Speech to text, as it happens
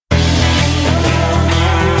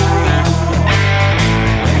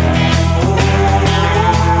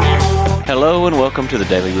welcome to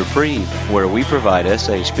the Daily Reprieve, where we provide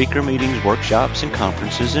essay speaker meetings, workshops, and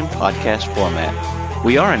conferences in podcast format.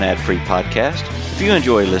 We are an ad-free podcast. If you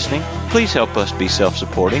enjoy listening, please help us be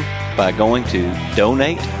self-supporting by going to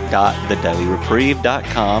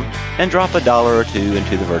donate.thedailyreprieve.com and drop $1 or $2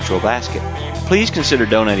 into the virtual basket. Please consider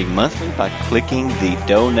donating monthly by clicking the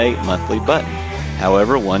Donate Monthly button.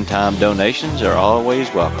 However, one-time donations are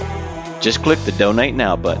always welcome. Just click the Donate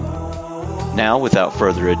Now button. Now, without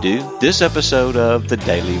further ado, this episode of the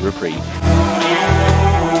Daily Reprieve.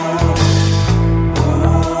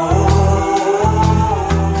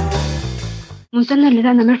 ممتنة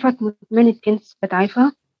لأن مرفت مدمنة جنس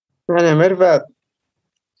بتعافى. أنا Mervat.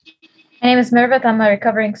 My name is Mervat. I'm a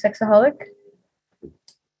recovering sexaholic.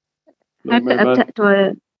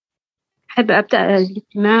 أحب أبدأ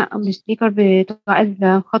الاجتماع أو السبيكر بدعاء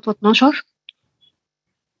الخطوة 12.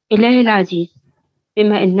 إلهي العزيز،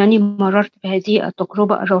 بما أنني مررت بهذه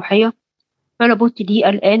التجربة الروحية فلا بد لي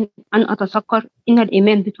الآن أن أتذكر إن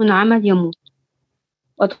الإيمان بدون عمل يموت،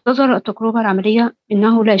 وتظهر التجربة العملية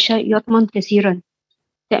أنه لا شيء يضمن كثيرا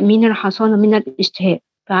تأمين الحصانة من الاشتهاء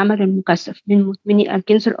كعمل المكثف من مدمني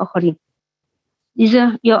الجنس الآخرين.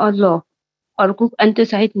 لذا يا الله أرجوك أن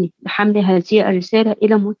تساعدني لحمل هذه الرسالة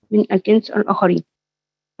إلى مدمن الجنس الآخرين.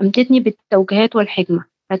 أمددني بالتوجيهات والحكمة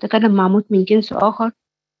لأتكلم مع مدمن جنس آخر،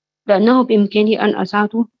 لأنه بإمكاني أن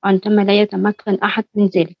أساعده عندما لا يتمكن أحد من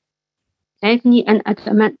ذلك. ساعدني أن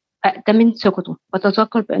أأتمن ثقته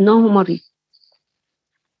وأتذكر بأنه مريض.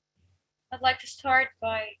 I'd like to start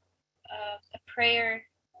by a prayer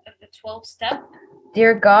of the 12th step.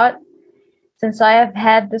 Dear God, since I have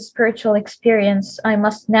had this spiritual experience, I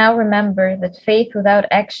must now remember that faith without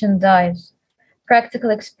action dies. Practical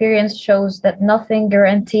experience shows that nothing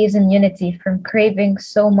guarantees immunity from craving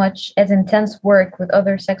so much as intense work with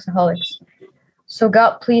other sexaholics. So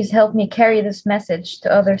God, please help me carry this message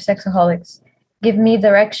to other sexaholics. Give me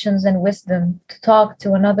directions and wisdom to talk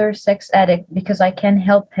to another sex addict because I can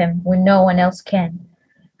help him when no one else can.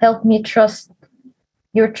 Help me trust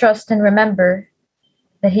your trust and remember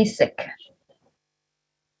that he's sick.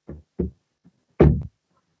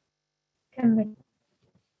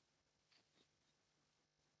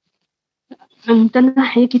 ممتنة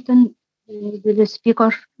حقيقة جدا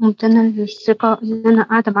للسبيكر، ممتنة للثقة اللي أنا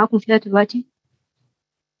قاعدة معاكم فيها دلوقتي.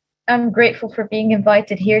 I'm grateful for being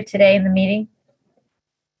invited here today in the meeting.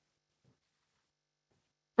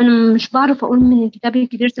 أنا مش بعرف أقول من الكتاب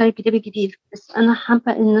الكبير زي الكتاب الجديد، بس أنا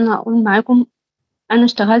حابة إن أنا أقول معاكم أنا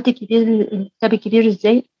اشتغلت الكتاب الكبير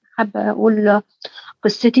إزاي. حابة أقول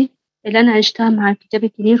قصتي اللي أنا عشتها مع الكتاب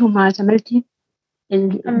الكبير ومع زميلتي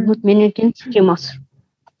المدمنين الجنس في مصر.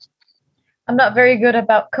 I'm not very good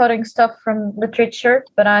about cutting stuff from literature,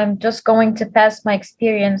 but I'm just going to pass my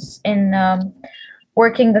experience in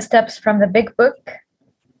working the steps from the big book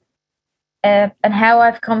and how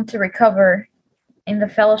I've come to recover in the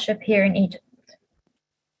fellowship here in Egypt.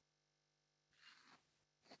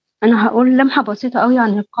 أنا هقول لمحة بسيطة قوي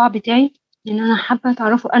عن القاع بتاعي، لأن أنا حابة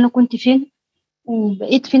تعرفوا أنا كنت فين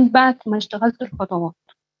وبقيت فين بعد ما اشتغلت الخطوات.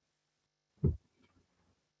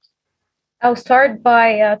 I'll start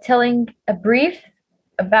by telling a brief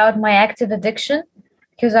about my active addiction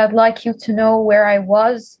because I'd like you to know where I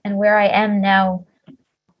was and where I am now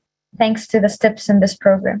thanks to the steps in this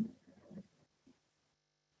program.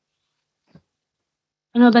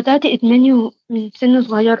 أنا بدأت إدماني من سن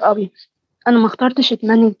صغير قوي. أنا ما اخترتش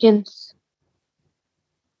إدمان الجنس.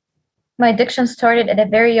 My addiction started at a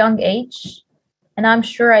very young age and I'm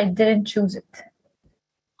sure I didn't choose it.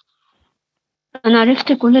 أنا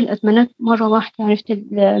عرفت كل الإدمانات مرة واحدة. عرفت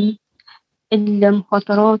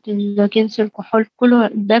المخدرات، الجنس، الكحول،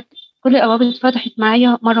 كل الأبواب اتفتحت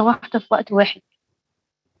معايا مرة واحدة في وقت واحد.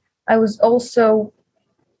 I was also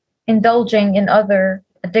indulging in other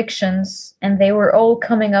addictions and they were all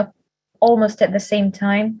coming up almost at the same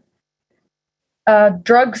time.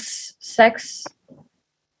 Drugs, sex,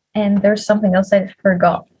 and there's something else I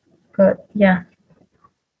forgot. But yeah.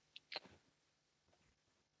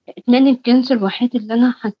 إدمان الجنس الوحيد اللي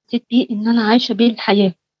أنا حسيت بيه إن أنا عايشة بيه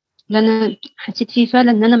الحياة، اللي أنا حسيت فيه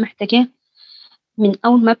فعلا إن أنا محتاجاه من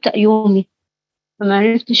أول ما أبدأ يومي. فما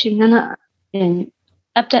عرفتش إن أنا يعني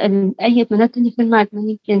أبدأ أي إدمانات تانية غير مع إدمان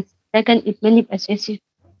الجنس. ده كان إدماني الأساسي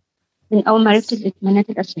من أول ما عرفت الإدمانات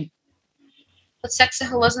الأساسية. But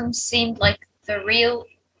sexaholism seemed like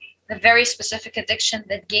the very specific addiction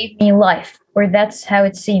that gave me life, or that's how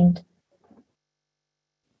it seemed.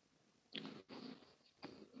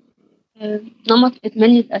 نمط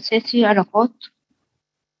إدماني الأساسي علاقات.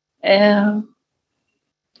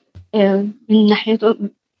 من ناحيته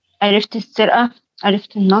عرفت السرقة،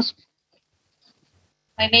 عرفت النصب.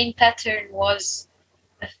 My main pattern was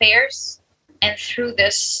affairs. and through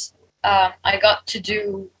this, I got to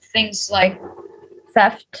do things like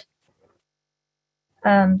theft,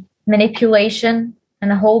 manipulation,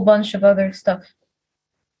 and a whole bunch of other stuff.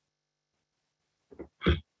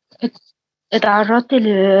 اتعرضت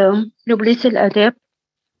لبوليس الآداب،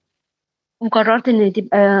 وقررت إن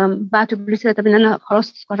تبقى بعد بوليس الآداب إن أنا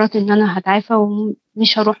خلاص قررت إن أنا هتعافى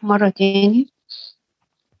ومش هروح مرة تاني.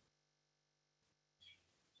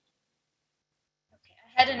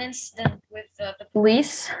 I had an incident with the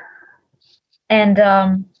Police. And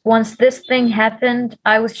once this thing happened,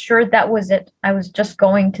 I was sure that was it. I was just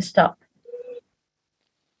going to stop.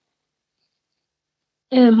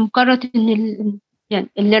 قررت إن يعني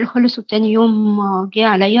الليل خلص وتاني يوم جه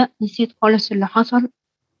عليا نسيت خالص اللي حصل.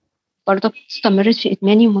 برضه استمريت في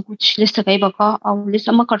إدماني وما كنتش لسه جايبة قاع أو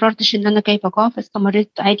لسه ما قررتش إن أنا جايبة قاع،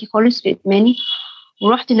 فاستمريت عادي خالص في إدماني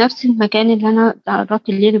ورحت نفس المكان اللي أنا تعرضت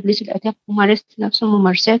ليه لبوليس الآداب ومارست نفس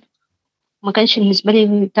الممارسات. ما كانش بالنسبة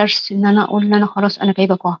لي درس إن أنا أقول إن أنا خلاص أنا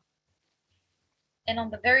جايبة قاع. And on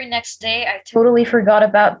the very next day, I Totally forgot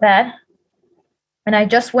about that. And I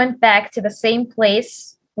just went back to the same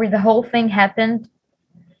place where the whole thing happened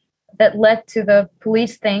that led to the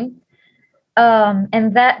police thing. And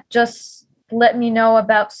that just let me know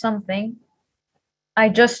about something. I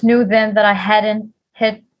just knew then that I hadn't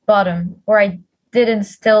hit bottom, or I didn't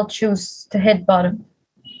still choose to hit bottom.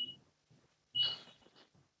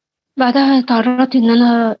 بعدها تعرضت إن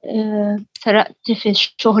أنا سرقت في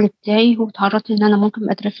الشغل بتاعي وتعرضت إن أنا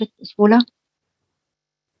ممكن أترفد بسهولة.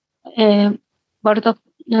 برضك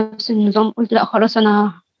نفس النظام قلت لأ خلاص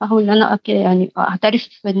أنا هحاول إن أنا يعني أعترف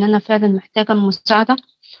إن أنا فعلا محتاجة المساعدة.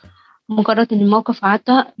 مجرد إن الموقف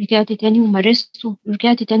عدى رجعت تاني ومارست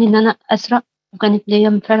ورجعت تاني إن أنا أسرق، وكانت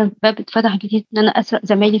ليا فعلا باب اتفتح جديد إن أنا أسرق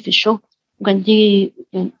زمايلي في الشغل، وكان دي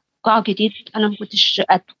يعني قاع جديد أنا مكنتش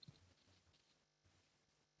قده.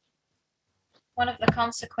 one of the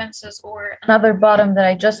consequences or Another bottom that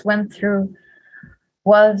I just went through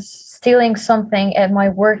was stealing something at my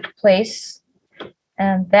workplace.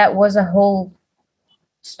 And that was a whole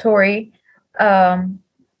story.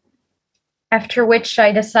 After which I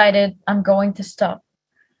decided I'm going to stop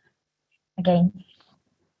again.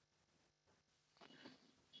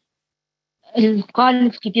 القاع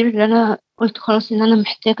الكبير اللي أنا قلت خلاص إن أنا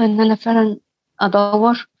محتاجة إن أنا فعلا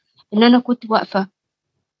أدور، إن أنا كنت واقفة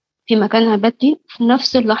في مكان عبادتي في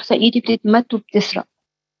نفس اللحظة إيدي بتتمد وبتسرق،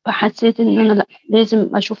 فحسيت إن أنا لأ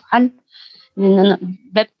لازم أشوف حل، إن أنا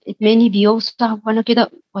باب إدماني بيوسع وأنا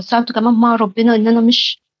كده وسعت كمان مع ربنا إن أنا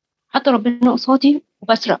مش حتى ربنا قصادي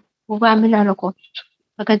وبسرق وبعمل علاقات،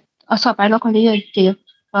 فكانت أصعب علاقة ليا ديت.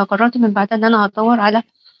 فقررت من بعدها إن أنا أدور على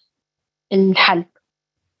الحل.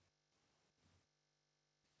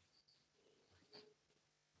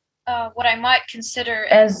 what I might consider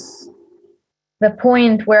As the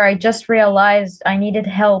point where I just realized I needed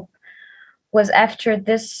help was after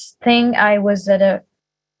this thing. I was at a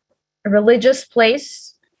religious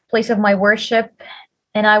place of my worship,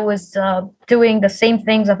 and I was doing the same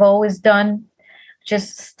things I've always done,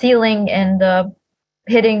 just stealing and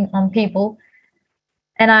hitting on people.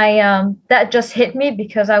 And that just hit me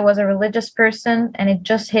because I was a religious person, and it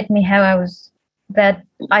just hit me how that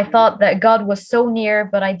I thought that God was so near,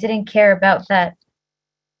 but I didn't care about that.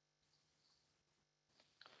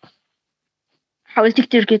 حاولت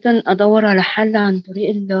كتير جدا أدور على حل عن طريق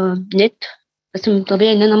النت، بس من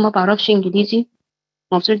طبيعي إن أنا ما بعرفش إنجليزي،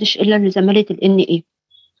 ما وصلتش إلا لزمالة ال NA.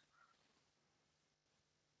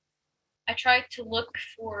 I tried to look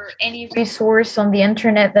for any resource on the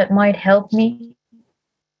internet that might help me.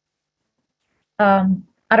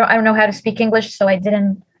 I don't know how to speak English, so I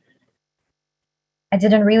didn't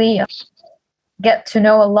really get to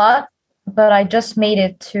know a lot, but I just made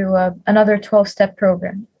it to another 12-step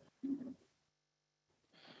program.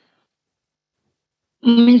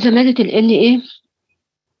 من زمالة ال NA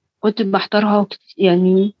كنت بحضرها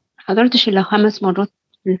يعني حضرتش إلا 5 مرات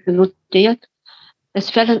في الحدود ديت،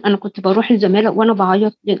 بس فعلا أنا كنت بروح الزمالة وأنا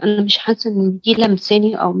بعيط لأن أنا مش حاسة إن دي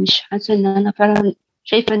لمساني، أو مش حاسة إن أنا فعلا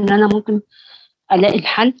شايفة إن أنا ممكن ألاقي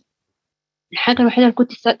الحل. الحاجة الوحيدة اللي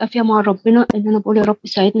كنت صادقة فيها مع ربنا إن أنا بقول يا رب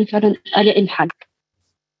ساعدني فعلا ألاقي الحل.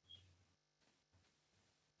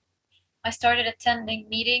 I started attending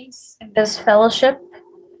meetings in this fellowship.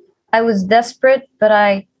 I was desperate, but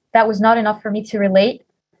that was not enough for me to relate.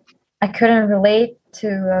 I couldn't relate to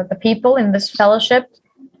the people in this fellowship.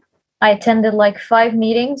 I attended like 5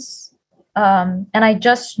 meetings, and I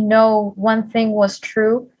just know one thing was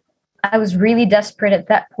true. I was really desperate at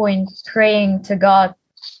that point, praying to God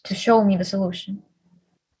to show me the solution.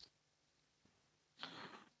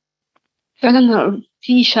 فعلا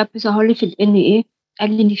في شاب ظهر لي في ال NA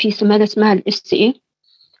قال لي إن في سمادة اسمها ال SA،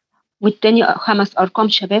 واداني 5 أرقام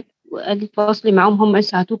شباب وقال لي تواصلي معاهم هم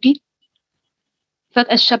يساعدوكي.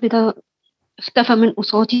 فجأة الشاب ده اختفى من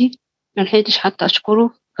قصادي، ما لحقتش حتى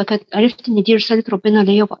أشكره، عرفت إن دي رسالة ربنا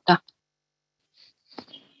ليا وقتها.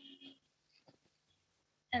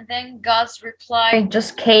 And then God's reply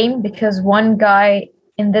just came because one guy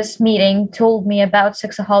in this meeting told me about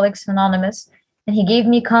Sexaholics Anonymous, and he gave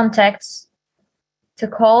me contacts to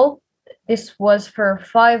call. This was for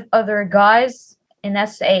 5 other guys in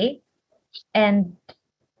SA, and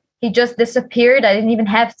he just disappeared. I didn't even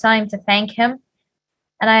have time to thank him,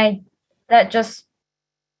 and that just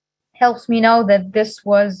helps me know that this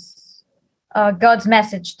was God's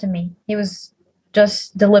message to me. He was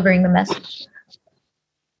just delivering the message.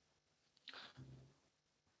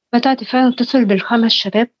 بدأت فعلا أتصل بال5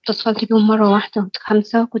 شباب، اتصلت بيهم مرة واحدة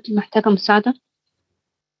 5 كنت محتاجة مساعدة.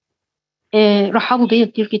 رحبوا بيا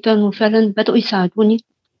كتير جدا وفعلا بدأوا يساعدوني.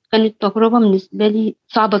 كانت تجربة بالنسبة لي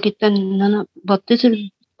صعبة جدا إن أنا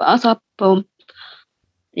بتصل بأصعب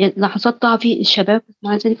لحظات ضعفي الشباب،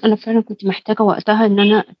 مع ذلك أنا فعلا كنت محتاجة وقتها إن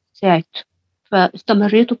أنا أساعد،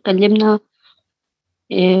 فاستمريت واتكلمنا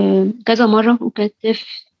كذا مرة، وكانت في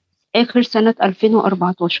آخر سنة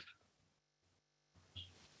 2014.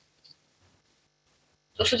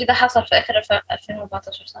 تقصدي ده حصل في آخر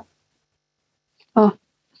 2014 صح؟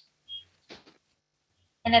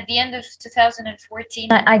 And at the end of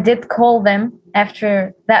 2014, I did call them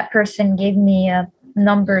after that person gave me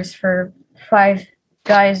numbers for 5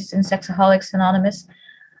 guys in Sexaholics Anonymous.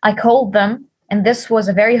 I called them, and this was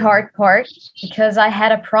a very hard part because I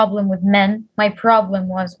had a problem with men. My problem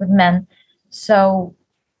was with men. So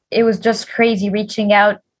it was just crazy reaching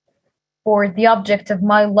out for the object of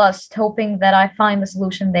my lust, hoping that I find the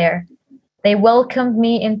solution there. They welcomed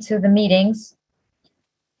me into the meetings,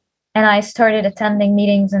 and I started attending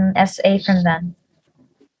meetings in SA from then.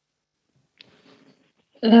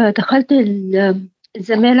 دخلت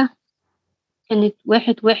الزمالة، كانت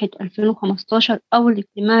 1/1/2015 أول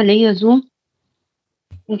اجتماع ليا زوم،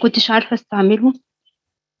 ومكنتش عارفة استعمله،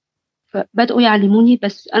 فبدأوا يعلموني،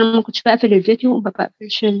 بس أنا ما كنتش بقفل الفيديو وما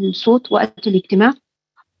بقفلش الصوت وقت الاجتماع،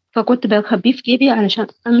 فكنت بخبيه في جيبي علشان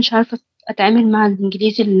أنا مش عارفة أتعامل مع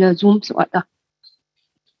الإنجليزي الزوم وقتها.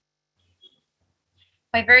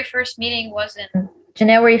 my very first meeting was in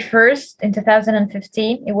January 1st in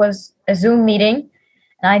 2015. It was a Zoom meeting,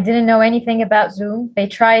 and I didn't know anything about Zoom. They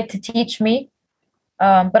tried to teach me,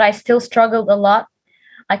 but I still struggled a lot.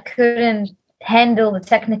 I couldn't handle the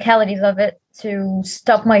technicalities of it to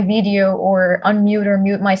stop my video or unmute or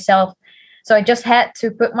mute myself. So I just had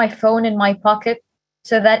to put my phone in my pocket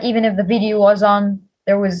so that even if the video was on,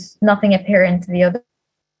 there was nothing apparent to the other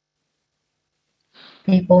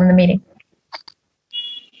people in the meeting.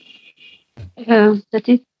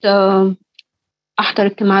 ابتديت أحضر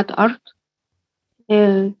اجتماعات أرض.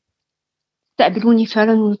 استقبلوني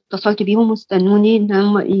فعلا واتصلت بيهم واستنوني إن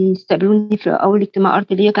هم يستقبلوني في أول اجتماع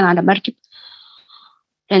أرض ليا، كان على مركب،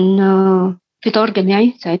 كان فطار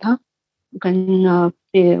جماعي ساعتها، وكان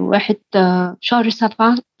في 1 شهر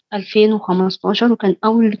 7 2015، وكان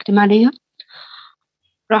أول اجتماع ليا.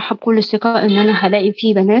 راح بكل ثقة إن أنا هلاقي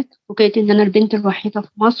فيه بنات، وكانت إن أنا البنت الوحيدة في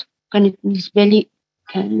مصر، كانت بالنسبة لي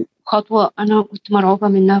كان خطوة أنا كنت مرعوبة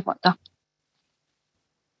منها في وقتها.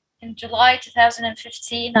 in July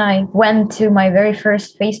 2015, I went to my very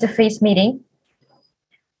first face-to-face meeting.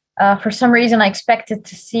 For some reason, I expected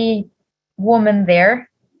to see women there.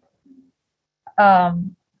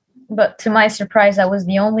 But to my surprise, I was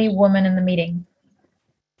the only woman in the meeting.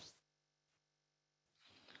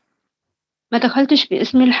 ما دخلتش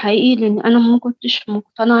باسمي الحقيقي لأن أنا ما كنتش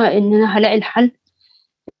مقتنعة إن أنا هلاقي الحل.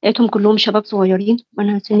 لقيتهم كلهم شباب صغيرين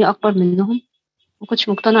وأنا سني أكبر منهم، ما كنتش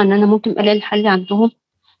مقتنعة إن أنا ممكن ألاقي الحل عندهم،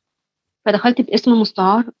 فدخلت باسم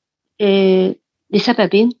مستعار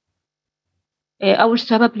لسببين. أول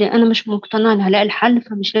سبب لأن أنا مش مقتنعة إن هلاقي الحل،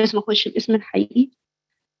 فمش لازم أخش الاسم الحقيقي.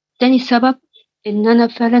 تاني سبب إن أنا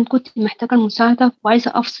فعلا كنت محتاجة المساعدة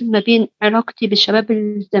وعايزة أفصل ما بين علاقتي بالشباب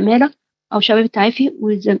الزمالة أو شباب التعافي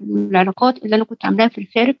والعلاقات اللي أنا كنت عاملاها في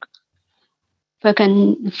الخارج،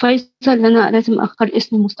 فكان فيصل إن أنا لازم أختار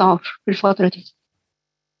اسم مستعار في الفترة دي.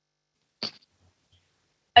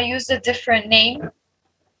 I used a different name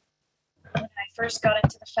when I first got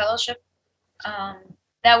into the fellowship.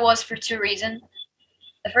 That was for 2 reasons.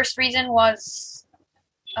 The first reason was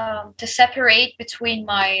to separate between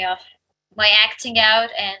my acting out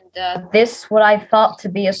and This what I thought to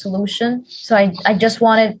be a solution. So I just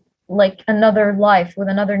wanted like another life with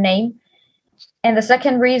another name. And the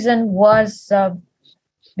second reason was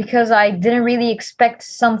because I didn't really expect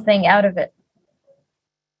something out of it.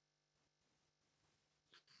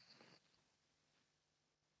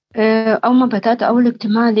 أول ما بدأت أول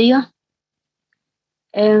اجتماع ليا،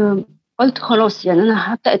 قلت خلاص يعني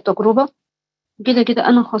أنا هبدأ التجربة، كده كده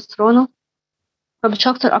أنا خسرانة، فمش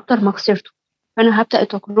هخسر أكتر ما خسرته. فأنا هبدأ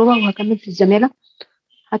التجربة وهكمل في الزمالة،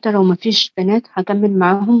 حتى لو مفيش بنات هكمل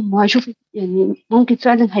معاهم وهشوف يعني ممكن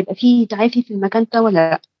فعلا هيبقى فيه تعافي في المكان ده ولا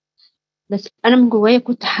لأ. بس أنا من جوايا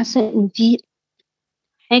كنت حاسة إن في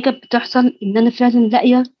حاجة بتحصل، إن أنا فعلا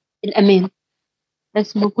لاقية الأمان،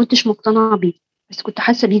 بس ما كنتش مقتنعة بيه، بس كنت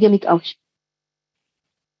حاسة بيه جامد قوي.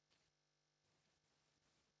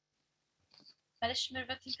 معلش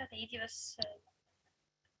ميرفت ينفع تعيدي بس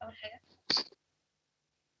أول حاجة؟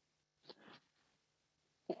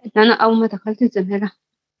 إن أنا أول ما دخلت الزمالة،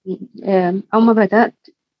 أول ما بدأت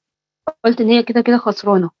قلت إن هي كده كده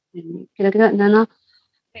خسرانة، يعني كده كده إن أنا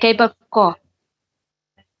جايبة القاع.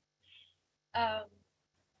 Um,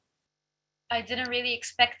 I didn't really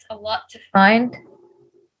expect a lot to Find.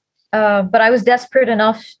 But I was desperate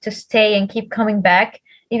enough to stay and keep coming back,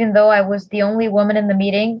 even though I was the only woman in the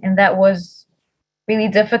meeting, and that was really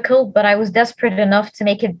difficult. But I was desperate enough to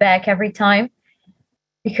make it back every time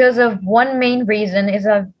because of one main reason is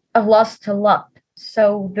I've lost a lot. So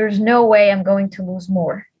there's no way I'm going to lose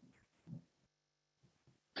more.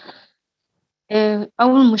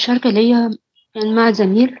 أول مشاركة ليا كان مع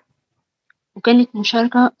زميل، وكانت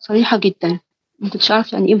مشاركة صريحة جدا. ما كنتش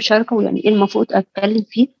عارف يعني إيه مشاركة ويعني إيه المفروض أتكلم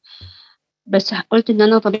فيه، بس قلت إن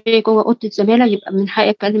أنا طبيعي جوه أوضة الزمالة يبقى من حقي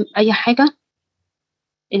أتكلم أي حاجة،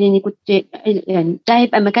 لأني كنت يعني ده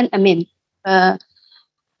هيبقى مكان أمان.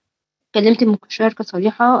 فكلمت مشاركة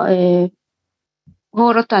صريحة،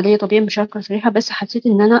 وهو رد عليا طبيعي مشاركة صريحة، بس حسيت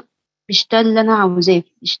إن أنا مش ده اللي أنا عاوزاه،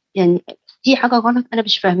 يعني في حاجة غلط أنا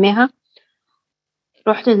مش فاهماها.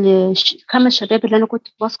 رحت للخمس شباب اللي أنا كنت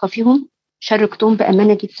واثقة فيهم، شاركتهم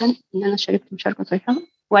بأمانة جدا إن أنا شاركت مشاركة صريحة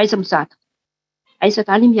وعايزة مساعدة، عايزة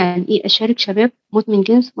أتعلم يعني إيه أشارك شباب مدمن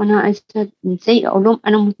جنس، وأنا عايزة إزاي أقول لهم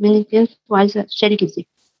أنا مدمن جنس وعايزة أشارك إزاي.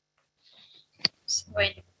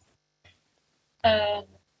 wait.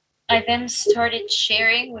 I then started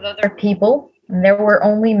sharing with other People, and there were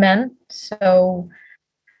only men. So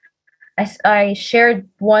I shared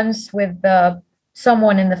once with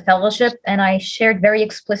someone in the fellowship, and I shared very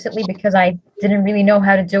explicitly because I didn't really know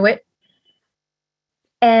how to do it.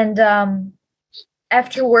 And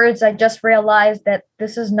afterwards, I just realized that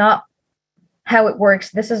this is not how it works.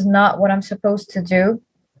 This is not what I'm supposed to do.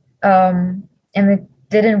 And it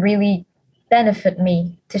didn't really benefit me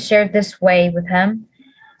to share this way with him.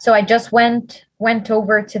 So I just went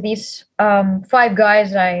over to these 5 guys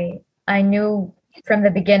I knew from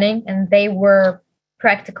the beginning, and they were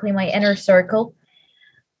practically my inner circle.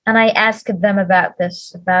 And I asked them about this,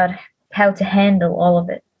 about how to handle all of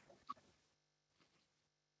it.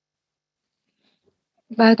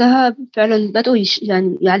 بعدها فعلا بدأوا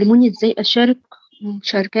يعني يعلموني إزاي أشارك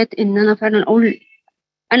مشاركات، إن أنا فعلا أقول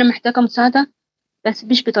أنا محتاجة مساعدة، بس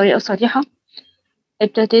مش بطريقة صريحة.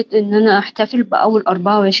 ابتديت إن أنا أحتفل بأول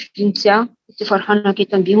 24 ساعة، كنت فرحانة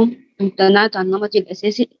جدا بيهم، امتنعت عن نمطي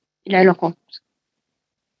الأساسي العلاقات.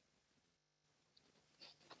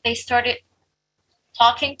 they started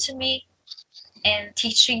talking to me and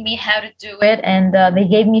teaching me how to do it, and they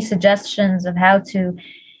gave me suggestions of how to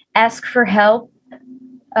ask for help,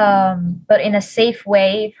 but in a safe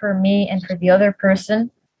way for me and for the other person,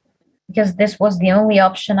 because this was the only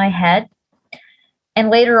option I had. And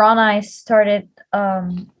later on,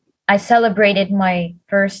 I celebrated my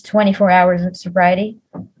first 24 hours of sobriety,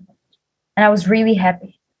 and I was really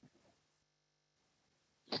happy.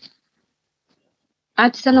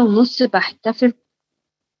 قعدت سنة ونص بحتفل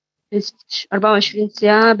 24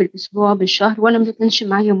 ساعة بالأسبوع بالشهر، وأنا ما كانش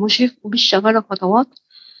معايا مشرف ومش شغالة خطوات،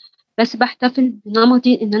 بس بحتفل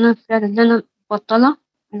بنمطي إن أنا فعلا إن أنا بطلة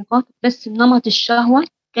علاقات، بس نمط الشهوة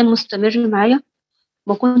كان مستمر معايا.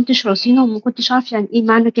 ما كنتش رصينة وما كنتش عارف يعني إيه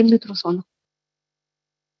معنى كلمة رصانة.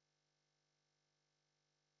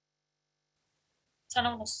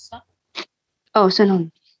 سنة ونص صح؟ سنة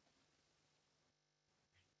ونص.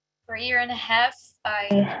 For a year and a half, I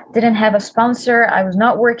didn't have a sponsor. I was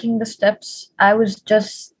not working the steps. I was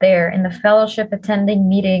just there in the fellowship, attending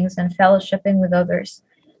meetings and fellowshipping with others.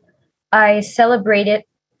 I celebrated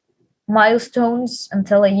milestones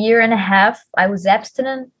until a year and a half. I was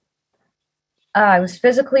abstinent. I was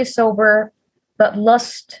physically sober, but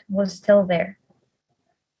lust was still there.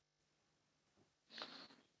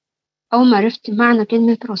 أول ما عرفت معنى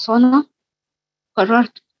كلمة رصانة،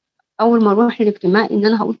 قررت أول ما أروح الاجتماع إن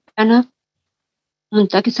أنا هقول أنا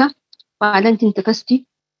منتكسة، وأعلنت انتكاستي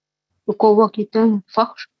بقوة جدا،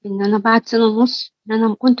 فخر إن أنا بعد سنة ونص إن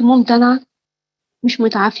أنا كنت ممتنعة، مش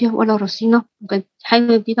متعافية ولا رصينة، وكانت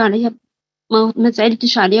حاجة جديدة عليا. ما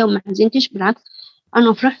زعلتش عليها وما حزنتش، بالعكس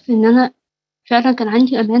أنا فرحت إن أنا فعلًا كان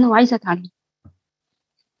عندي أمانة وعايزة أتعلم.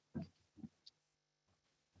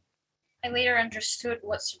 I later understood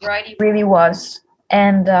what sobriety really was.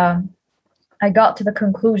 And I got to the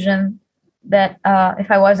conclusion that if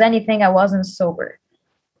I was anything, I wasn't sober.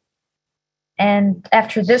 And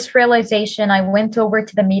after this realization, I went over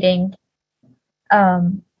to the meeting,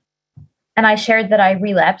 and I shared that I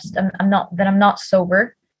relapsed. I'm not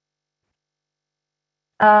sober.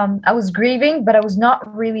 I was grieving, but I was not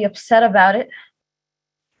really upset about it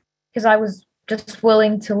because I was just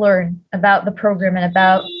willing to learn about the program and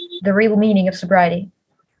about the real meaning of sobriety.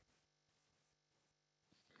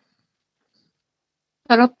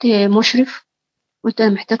 طلبت مشرف، قُلت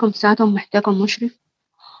أنا محتاجة مساعدة ومحتاجة مشرف.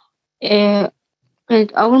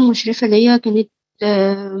 كانت أول مشرفة ليّا كانت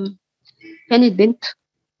بنت،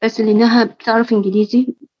 بس لإنها بتعرف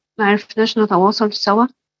إنجليزي ما عرفناش نتواصل سوا،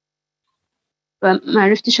 فما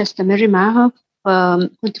عرفتش أستمر معاها.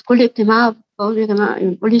 فكنت في كل اجتماع باقول يا جماعة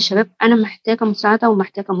باقول للشباب أنا محتاجة مساعدة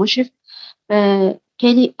ومحتاجة مشرف.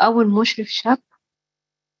 فجالي أول مشرف شاب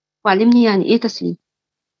وعلّمني يعني إيه تسليم.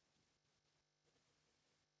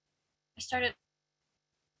 I started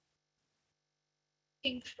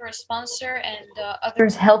looking for a sponsor, and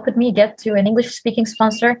Others helped me get to an English-speaking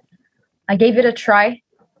sponsor. I gave it a try,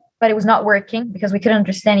 but it was not working because we couldn't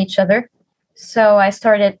understand each other. So I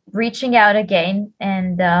started reaching out again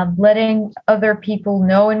and letting other people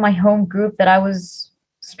know in my home group that I was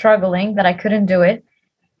struggling, that I couldn't do it.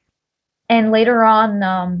 And later on,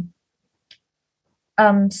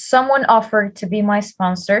 someone offered to be my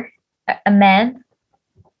sponsor, a man,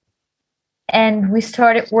 and we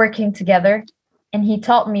started working together. And he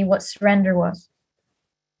taught me what surrender was.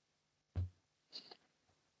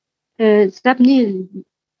 سابني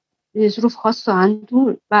لظروف خاصة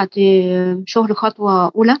عنده بعد شهر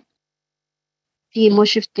خطوة أولى. في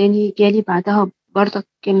مشرف تاني جالي بعدها برضك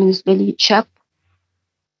كان بالنسبة لي شاب،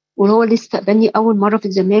 وهو اللي استقبلني أول مرة في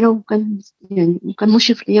الزمالة، وكان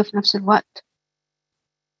مشرف ليّا في نفس الوقت،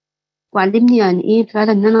 وعلّمني يعني إيه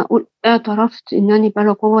فعلًا إن أنا أقول اعترفت إن أنا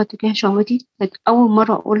بلا قوة تجاه شهوتي. كانت أول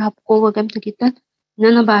مرة أقولها بقوة جامدة جدًا، إن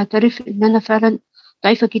أنا باعترف إن أنا فعلًا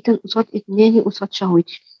ضعيفة جدًا قصاد إدماني قصاد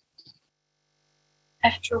شهوتي.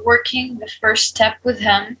 after working the first step with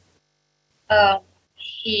him,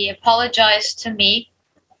 he apologized to me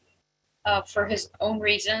for his own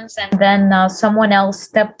reasons, and Then someone else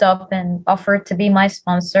stepped up and offered to be my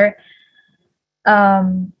sponsor.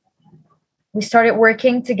 We started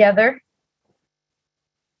working together,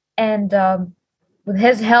 and with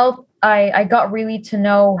his help, I got really to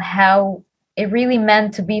know how it really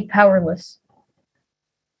meant to be powerless.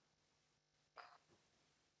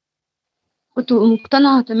 كنت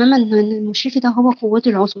مقتنعة تمامًا إن مشرفي ده هو قوتي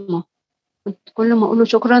العظمى. كنت كل ما أقول له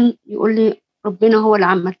شكرًا يقول لي ربنا هو اللي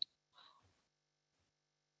عمل.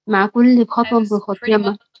 مع كل I خطوة was pretty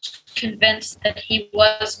بخطوة much convinced that he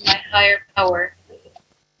was my higher power.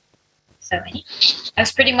 I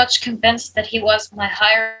was pretty much convinced that he was my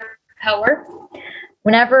higher power.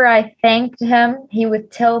 Whenever I thanked him, he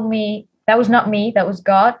would tell me that was not me, that was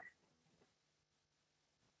God.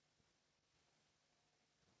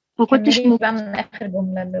 ما كنتش كملي بقى من آخر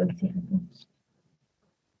جملة اللي قلتيها.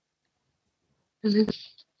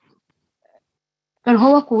 كان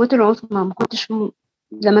هو قوتي العظمى. ما كنتش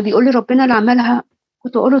لمّا بيقول لي ربنا اللي عملها،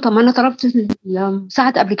 كنت أقول له طب ما أنا طلبت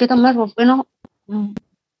المساعدة قبل كده أمال ربنا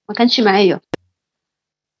ما كانش معايا.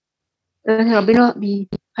 ربنا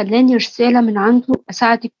خلّاني رسالة من عنده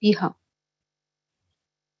أساعدِك بيها.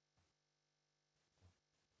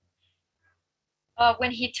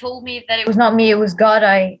 When he told me that It was not me, it was God.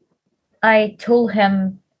 I told him,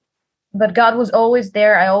 but God was always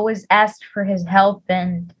there. I always asked for his help,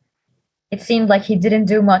 and it seemed like he didn't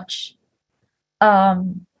do much.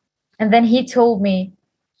 And then he told me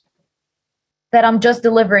that I'm just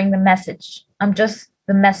delivering the message. I'm just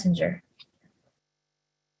the messenger.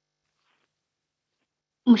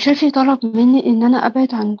 مشرفي طلب مني إن أنا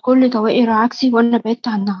أبعد عن كل دوائر عكسي وأنا بعدت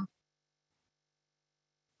عنها.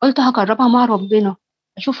 قُلت هاجربها مع ربنا،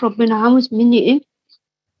 أشوف ربنا عاوز مني إيه،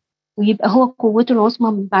 ويبقى هو قوتي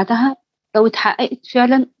العظمى من بعدها. لو اتحققت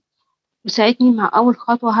فعلًا وساعدني مع أول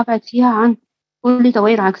خطوة هابعد فيها عن كل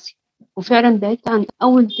دوائر عجزي. وفعلًا بعدت عن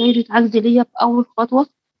أول دايرة عجز ليّا بأول خطوة.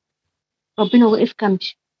 ربنا وقف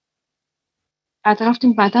جنبي. اعترفت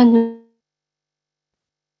من بعدها إن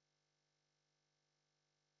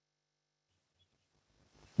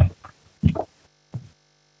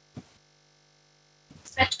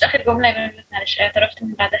سمعتش آخر جملة يا مريم، معلش اعترفت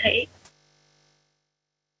من بعدها إيه؟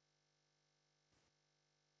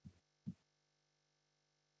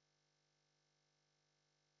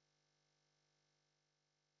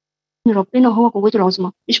 حضن ربنا هو قوتي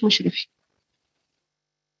العظمى مش مشرفي.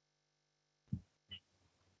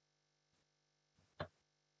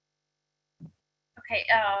 Okay,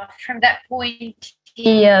 from that point,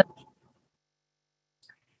 he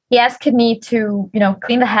asked me to,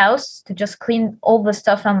 clean the house, to just clean all the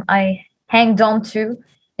stuff I hanged on to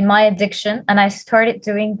in my addiction, and I started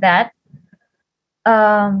doing that.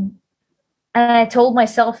 And I told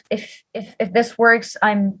myself, if this works,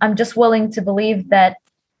 I'm just willing to believe that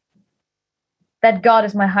God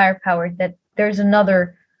is my higher power, that there's another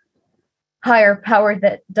higher power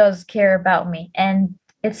that does care about me. And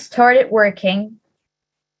it started working.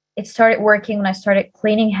 It started working when I started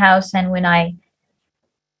cleaning house, and when I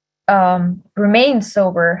remained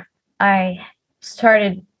sober, I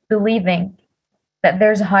started believing that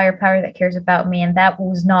there's a higher power that cares about me, and that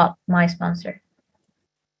was not my sponsor.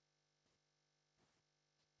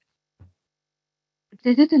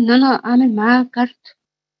 ابتديت ان انا اعمل معاه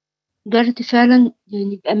كارت فعلا،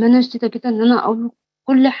 يعني بامانه شديده جدا ان انا اقول له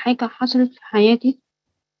كل حاجه حصلت في حياتي.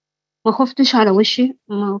 ما خفتش على وشي،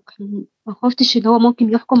 ما خفتش ان هو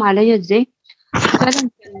ممكن يحكم عليا ازاي. فعلا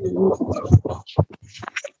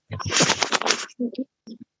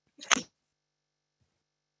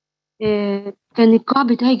كان القاع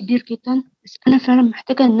بتاعي كبير جدا، بس انا فعلا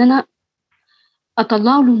محتاجه ان انا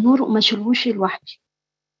اطلع له النور وما اشيلهوش لوحدي.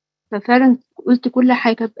 ففعلا قلت كل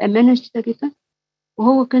حاجه بامانه شديده جدا،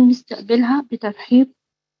 وهو كان مستقبلها بترحيب،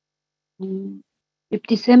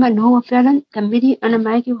 ابتسامه ان هو فعلا كملي انا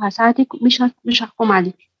معاكي وهساعدك، مش هحكم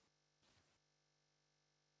عليك.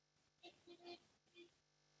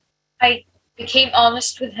 I became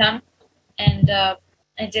honest with him, and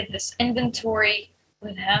I did this inventory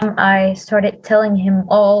with him. I started telling him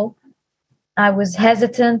all. I was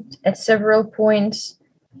hesitant at several points,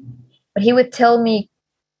 but he would tell me,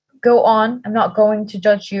 go on, I'm not going to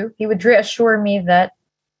judge you. He would reassure me that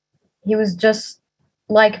he was just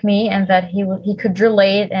like me, and that he could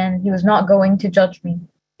relate, and he was not going to judge me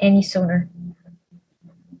any sooner.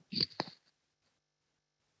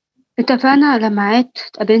 اتفقنا على ميعاد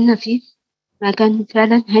اتقابلنا فيه، مكان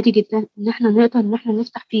فعلا هادي جدا ان احنا نقدر ان احنا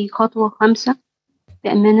نفتح فيه خطوة 5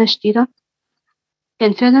 بأمانة شديدة.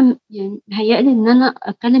 كان فعلا يعني مهيألي ان انا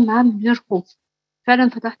اتكلم معاه من غير خوف. فعلا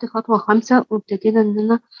فتحت خطوة 5 وابتدينا ان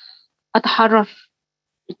انا اتحرر.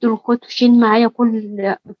 قلت له خد شيل معايا كل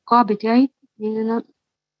القاع بتاعي، لان انا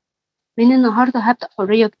من النهارده هبدأ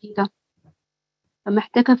حرية جديدة.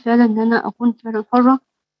 فمحتاجة فعلا ان انا اكون فعلا حرة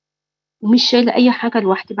ومش شايلة اي حاجة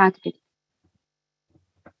لوحدي بعد كده.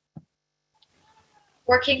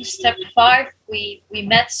 Working step 5, we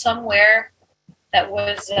met somewhere that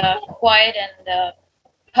was quiet and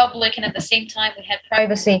public, and at the same time we had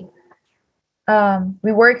Privacy.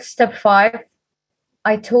 We worked step 5.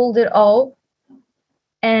 I told it all,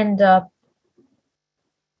 and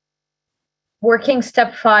working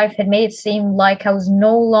step 5 had made it seem like I was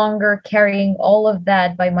no longer carrying all of that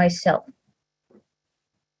by myself.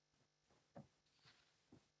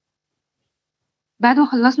 بعد ما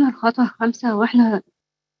خلصنا الخطوة 5 واحنا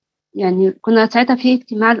يعني كنا ساعتها في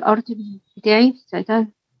اجتماع الأرض بتاعي، ساعتها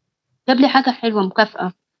جاب لي حاجة حلوة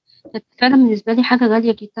مكافأة، كانت فعلا بالنسبة لي حاجة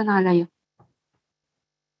غالية جدا عليا.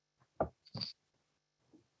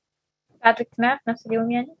 بعد الاجتماع في نفس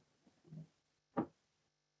اليوم يعني؟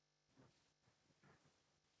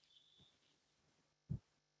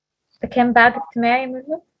 ده كان بعد اجتماع يا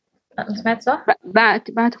مرزا؟ أنا سمعت صح؟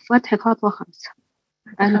 بعد فتح خطوة 5،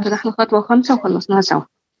 احنا فتحنا خطوة 5 وخلصناها سوا.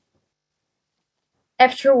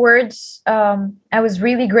 Afterwards, I was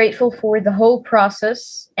really grateful for the whole process,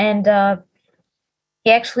 and he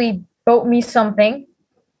actually bought me something.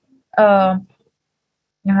 I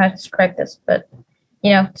don't know how to describe this, but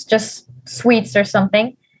it's just sweets or something.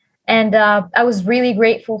 And I was really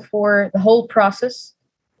grateful for the whole process.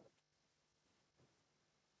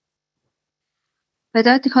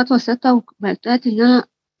 بدأت خطوة 6 وبدأت إن أنا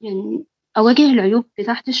يعني أواجه العيوب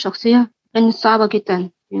بتاعتي الشخصية، كانت صعبة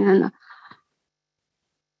جدا. يعني أنا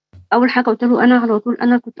أول حاجة قلت له أنا على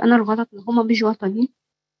طول كنت أنا الغلط، إن هما مش غلطانين،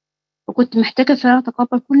 وكنت محتاجة فعلا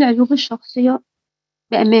أتقبل كل عيوبي الشخصية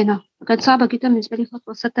بأمانة. كانت صعبة جدا بالنسبة لي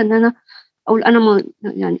خطوة 6 إن أنا أقول أنا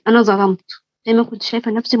يعني أنا ظلمت. دايما كنت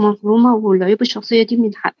شايفة نفسي مظلومة والعيوب الشخصية دي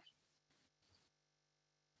من حقي.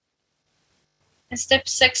 In step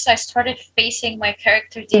 6, I started facing my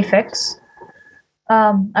character defects.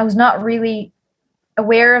 I was not really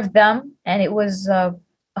aware of them, and it was a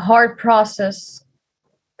hard process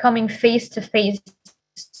coming face to face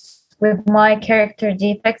with my character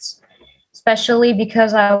defects, especially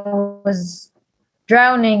because I was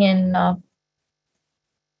drowning in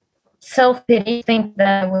self-pity, think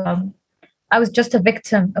that I was just a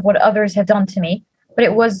victim of what others had done to me. But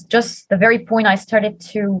it was just the very point I started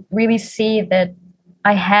to really see that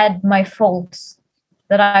I had my faults,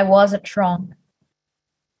 that I wasn't wrong.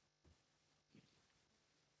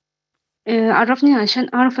 عرفني عشان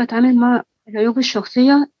أعرف أتعامل مع العيوب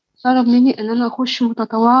الشخصية طلب مني إن أنا أخش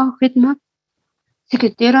متطوعة خدمة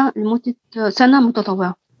سكرتيرة لمدة سنة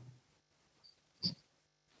متطوعة.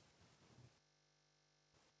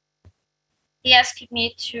 He asked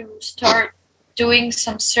me to start doing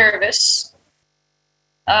some service.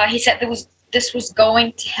 He said this was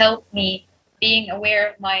going to help me being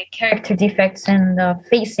aware of my character Defects and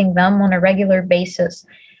facing them on a regular basis.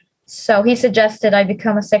 So he suggested I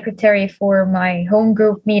become a secretary for my home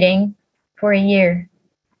group meeting for a year.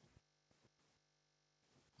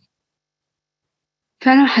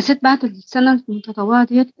 فعلا حسيت بعد السنة المتطوعة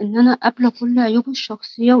ديت إن أنا قابلة كل عيوبي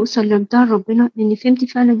الشخصية وسلمتها لربنا، لأني فهمت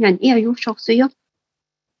فعلا يعني إيه عيوب شخصية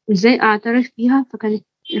وإزاي أعترف بيها. فكانت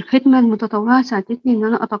الخدمة المتطوعة ساعدتني إن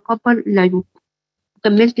أنا أتقبل العيوب،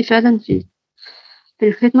 كملت فعلا في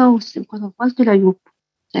الخدمة وتقبلت العيوب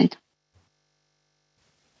ساعتها.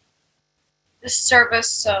 This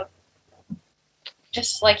service,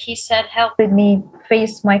 just like he said, helped me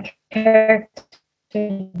face my character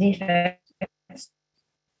defects.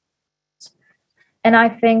 And I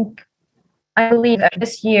believe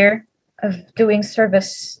this year of doing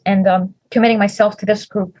service and committing myself to this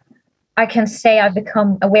group, I can say I've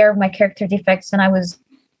become aware of my character defects and I was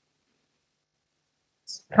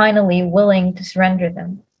finally willing to surrender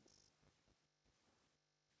them.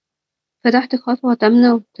 فتحت خطوة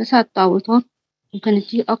تامنة و9 تعويضات،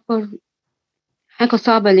 وكانت دي أكبر حاجة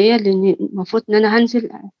صعبة ليا، لأن المفروض إن أنا هنزل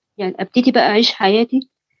يعني أبتدي بقى أعيش حياتي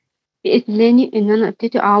بإتماني، إن أنا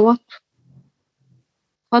أبتدي أعوض.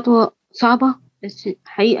 خطوة صعبة بس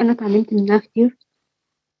حقيقة أنا اتعلمت منها كتير.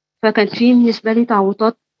 فكان في بالنسبة لي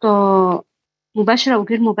تعويضات مباشرة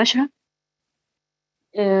وغير مباشرة.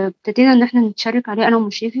 ابتدينا إن إحنا نتشارك عليه أنا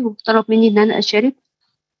ومشرفي، وطلب مني إن أنا أشارك،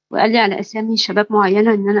 وقال لي على أسامي شباب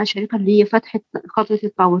معينة إن أنا أشاركها اللي هي فتحت خطوة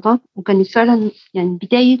التعويضات، وكانت فعلا يعني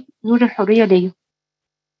بداية نور الحرية ليا.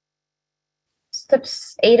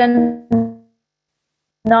 Steps 8 and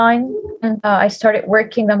 9, and I started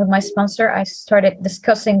working them with my sponsor. I started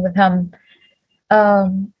discussing with him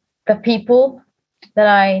the people that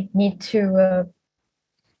I need to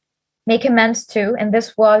make amends to, and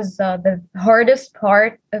this was the hardest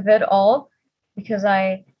part of it all, because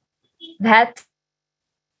I had to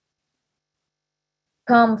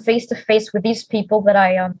come face to face with these people that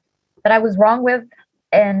I was wrong with,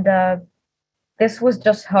 and this was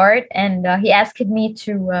just hard. And he asked me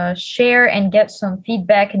to share and get some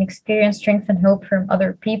feedback and experience, strength, and hope from other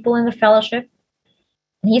people in the fellowship.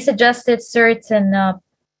 And he suggested certain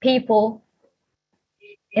people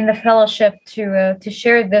in the fellowship to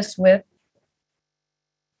share this with.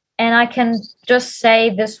 And I can just say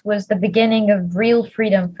this was the beginning of real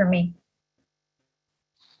freedom for me.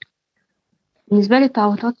 بالنسبة لي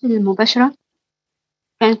التعويضات المباشرة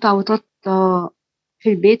كانت تعويضات في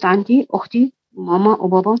البيت عندي أختي وماما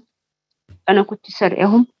وبابا، أنا كنت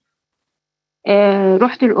سارقاهم.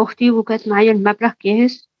 رحت لأختي وكانت معايا المبلغ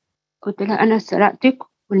جاهز، قلت لها أنا سرقتك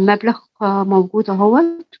والمبلغ موجود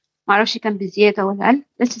اهوت، معرفش كان بزيادة ولا أقل،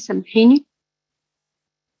 بس سامحيني،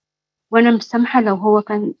 وأنا مسامحة لو هو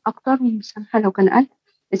كان أكتر ومسامحة لو كان أقل،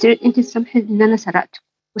 بس أنت تسامحي إن أنا سرقتك.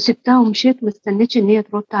 وسبتها ومشيت، ما استنيتش إن هي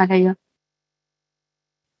ترد عليا.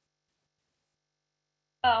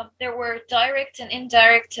 There were direct and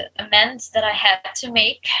indirect amends that I had to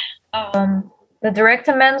make. The direct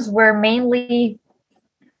amends were mainly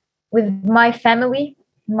with my family,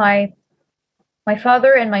 my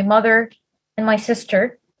father and my mother and my sister.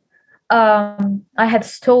 I had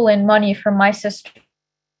stolen money from my sister,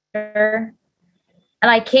 and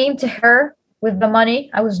I came to her with the money.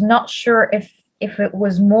 I was not sure if it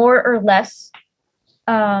was more or less.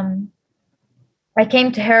 I came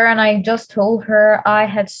to her and I just told her I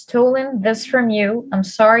had stolen this from you. I'm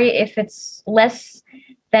sorry if it's less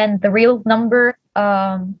than the real number,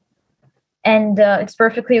 and it's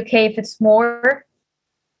perfectly okay if it's more.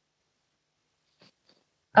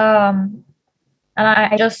 And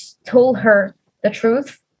I just told her the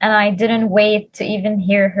truth, and I didn't wait to even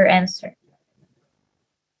hear her answer.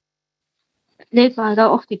 لقيت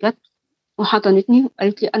بعدها أختي جت وحضنتني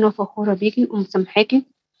وقالت لي أنا فخورة بيكي ومسامحاكي.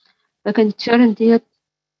 فكانت فعلا ديت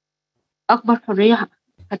أكبر حرية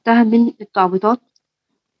خدتها من التعويضات.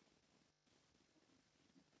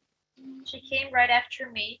 She came right after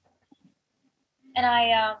me, and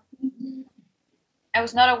I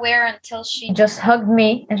was not aware until she just hugged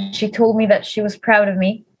me and she told me that she was proud of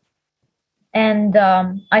me. And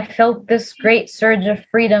I felt this great surge of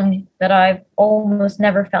freedom that I've almost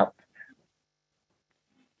never felt.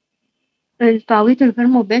 التعويض الغير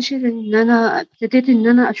مباشر إن أنا ابتديت إن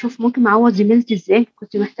أنا أشوف ممكن أعوّض زميلتي إزاي،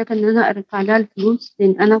 كنت محتاجة إن أنا أرجّع لها الفلوس،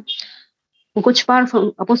 لإن أنا ما كنتش باعرف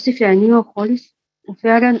أبُص في عينيها خالص،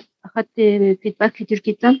 وفعلًا أخدت feedback كتير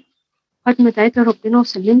جدًا، لغاية ما دعيت لربنا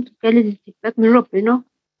وسلِّمت وجالي الfeedback من ربنا،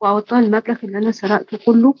 وعوضتها المبلغ اللي أنا سرقته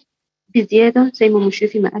كلّه بزيادة زي ما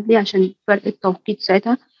مشرفي ما قال لي عشان فرق التوقيت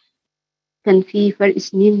ساعتها، كان في فرق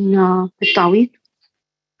سنين في التعويض،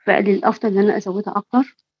 فقال لي الأفضل إن أنا أزوّدها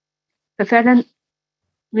أكتر، ففعلًا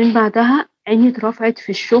من بعدها عيني اترفعت في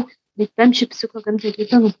الشغل، بقيت بامشي بثقة جامدة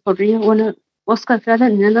جدًا وبحرية، وأنا واثقة فعلًا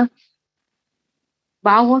إن أنا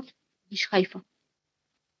باعوّض مش خايفة.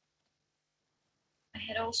 I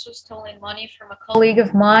had also stolen money from a Colleague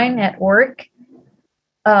of mine at work.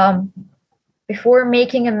 Um, before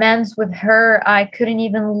making amends with her, I couldn't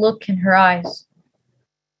even look in her eyes.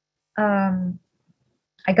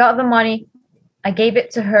 I got the money, I gave it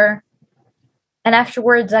to her, and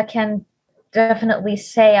afterwards I can definitely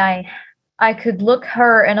say I could look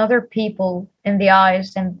her and other people in the eyes,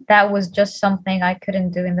 and that was just something I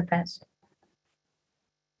couldn't do in the past.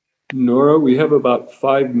 Nora, we have about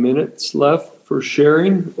 5 minutes left for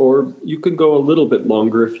sharing, or you can go a little bit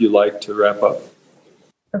longer if you like to wrap up.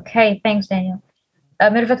 Okay, thanks Daniel.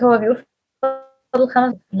 ميرفت هو بيقول فاضل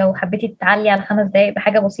 5 لو حبيتي تعلي على 5 دقايق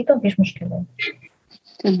بحاجة بسيطة مفيش مشكلة.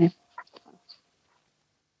 تمام.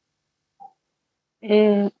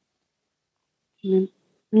 تمام.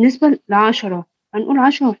 بالنسبة ل10 هنقول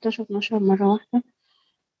 10 و11 و12 مرّة واحدة،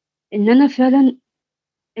 إن أنا فعلًا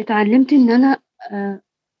اتعلّمت إن أنا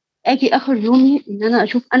آجي آخر يومي إن أنا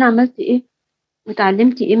أشوف أنا عملت إيه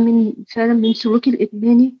واتعلّمت إيه فعلًا من سلوكي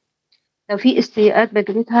الإدماني، لو في استياءات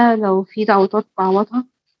باجلدها، لو في تعويضات باعوّضها،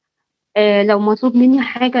 لو مطلوب منّي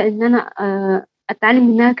حاجة إن أنا أتعلّم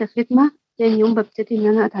منها كخدمة، تاني يوم بابتدي إن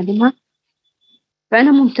أنا أتعلّمها،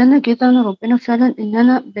 فأنا ممتنة جدًا لربنا فعلًا إن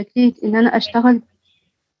أنا ابتديت إن أنا أشتغل.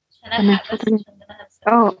 عشان تمام، ألحق بس اتفضلي. عشان أنا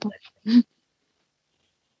هنسى.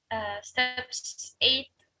 Steps 8,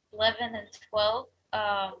 11, and 12.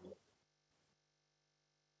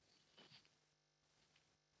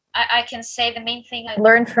 I can say the main thing I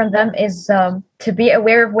learned from them is to be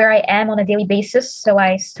aware of where I am on a daily basis. So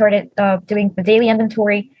I started doing the daily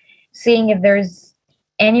inventory, seeing if there's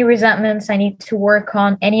any resentments I need to work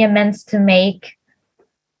on, any amends to make.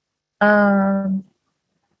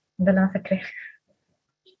 ده اللي أنا فاكراه.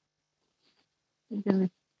 تمام.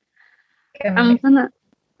 كملي.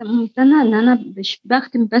 ممتنة إن أنا مش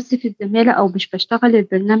باخدم بس في الزمالة أو مش باشتغل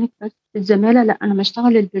البرنامج بس في الزمالة، لأ أنا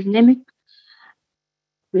باشتغل البرنامج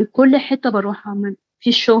في كل حتة باروحها، في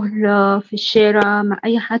الشغل، في الشارع، مع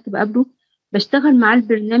أي حد باقابله، باشتغل معاه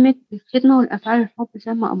البرنامج بالخدمة والأفعال الحب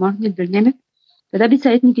زي ما أمرني البرنامج، فده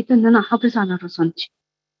بيساعدني جدًا إن أنا أحافظ على رصانتي.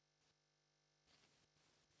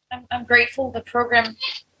 I'm grateful the program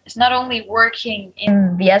is not only working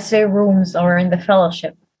In the essay rooms or in the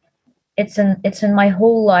fellowship. It's in my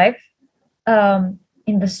whole life,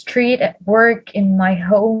 in the street, at work, in my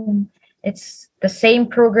home. It's the same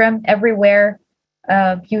program everywhere,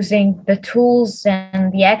 using the tools and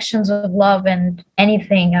the actions of love and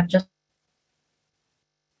anything I've just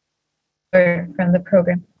learned from the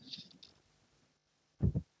program.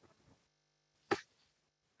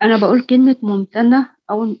 أنا باقول كلمة ممتنة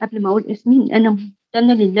قبل ما أقول اسمي، إن أنا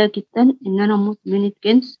ممتنة لله جدًا إن أنا مدمنة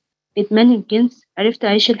جنس، إدمان الجنس عرفت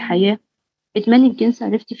أعيش الحياة، إدمان الجنس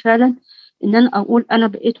عرفت فعلًا إن أنا أقول أنا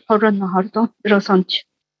بقيت حرة النهارده برصانتي.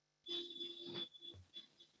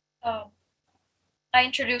 I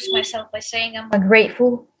introduce myself by saying I'm a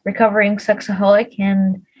grateful recovering sexaholic,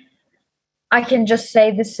 and I can just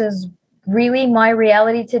say this is really my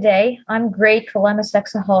reality today. I'm grateful I'm a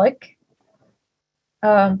sexaholic,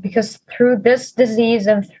 because through this disease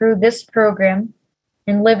and through this program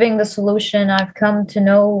and living the solution, I've come to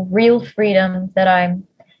know real freedom that I'm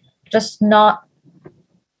just not,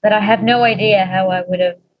 that I had no idea how I would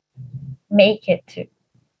have make it to.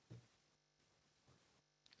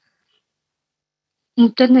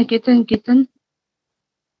 ممتنة جدًا، جدًا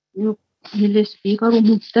للسبيكر،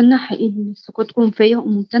 وممتنة حقيقي لثقتكم فيّا،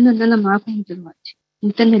 وممتنة إن أنا معاكم دلوقتي،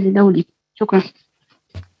 ممتنة لله وليكم، شكرًا.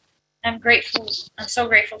 I'm grateful. I'm so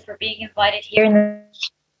grateful for being invited Here here.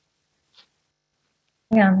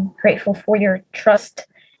 I'm grateful for your trust,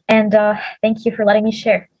 and thank you for letting me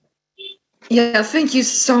share. Yeah, thank you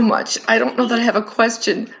so much. I don't know that I have a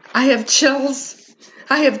question. I have chills.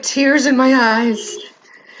 I have tears in my eyes.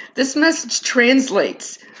 This message translates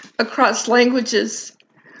across languages.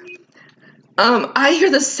 I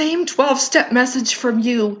hear the same 12-step message from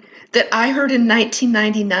you that I heard in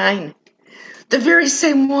 1999. The very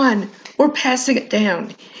same one. We're passing it down.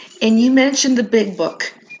 And you mentioned the big book.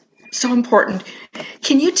 So important.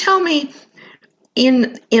 Can you tell me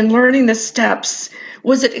in learning the steps,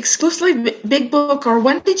 was it exclusively Big Book, or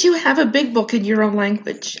when did you have a Big Book in your own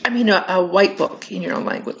language? I mean, a white book in your own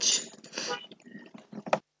language.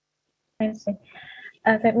 ماشي.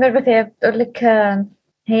 طيب ميرفت هي بتقول لك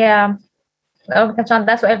هي ما كانش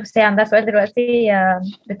عندها سؤال، بس هي عندها سؤال دلوقتي.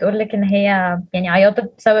 بتقول لك ان هي يعني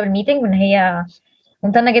عيطت بسبب الميتنج، وان هي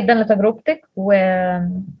ممتنة جدا لتجربتك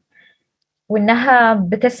وانها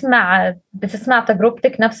بتسمع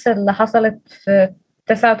تجربتك نفس اللي حصلت في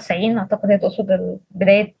 99. اعتقد هي تقصد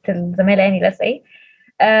بداية الزمالة يعني الاس اي.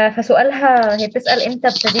 فسؤالها، هي بتسأل امتى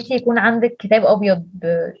ابتديتي يكون عندك كتاب ابيض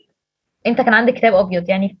امتى كان عندك كتاب ابيض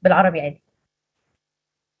يعني بالعربي عادي.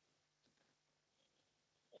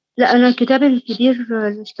 لا، أنا الكتاب الكبير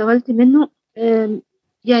اللي اشتغلت منه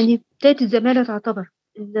يعني بداية الزمالة تعتبر.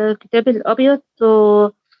 الكتاب الأبيض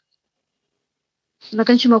ما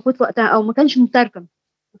كانش موجود وقتها، أو ما كانش مترجم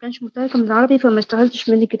بالعربي، فما اشتغلتش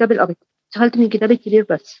من الكتاب الأبيض، اشتغلت من الكتاب الكبير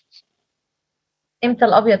بس. امتى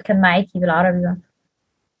الابيض كان معاكي بالعربي بقى؟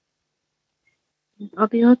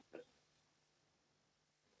 الأبيض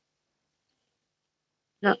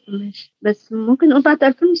لا، مش بس ممكن نقول بعد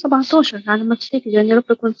 2017 على ما افتكر، يعني يا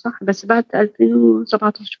رب يكون صح، بس بعد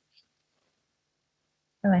 2017.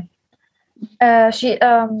 تمام.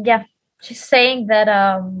 Yeah, she's saying that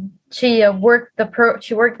she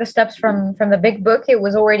worked the steps from the big book. It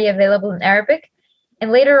was already available in Arabic, and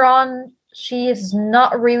later on she is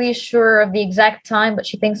not really sure of the exact time, but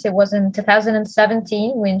she thinks it was in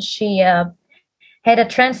 2017 when she had a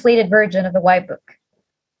translated version of the white book.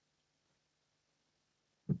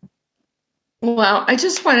 Well, I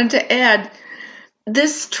just wanted to add,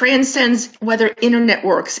 this transcends whether internet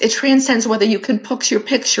works. It transcends whether you can put your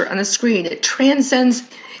picture on a screen. It transcends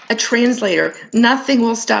a translator. Nothing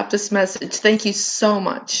will stop this message. Thank you so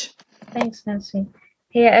much. Thanks, Nancy.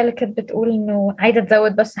 هي كانت بتقول انه عايزه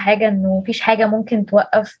تزود بس حاجه، انه مفيش حاجه ممكن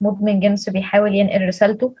توقف مدمن جنس بيحاول ينقل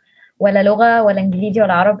رسالته، ولا لغه ولا انجليزي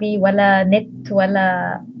ولا عربي ولا نت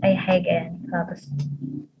ولا اي حاجه يعني. فبس.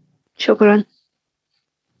 شكرا.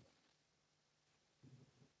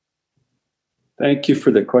 Thank you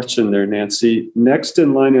for the question there, Nancy. Next in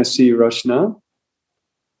line, I see Rashna.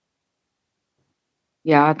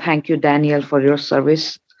 Yeah, thank you, Daniel, for your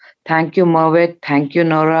service. Thank you, Mervat. Thank you,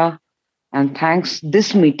 Nora. And thanks this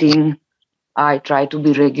meeting. I try to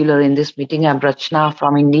be regular in this meeting. I'm Rachna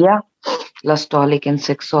from India, lustaholic and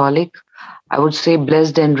sexaholic. I would say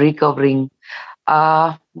blessed and recovering.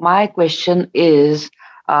 My question is,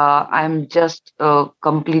 I'm just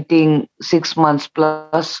completing 6 months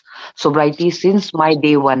plus sobriety since my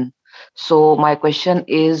day one. So my question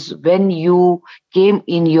is, when you came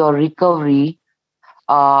in your recovery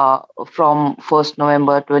from 1st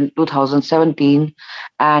November 2017,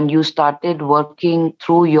 and you started working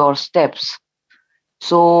through your steps,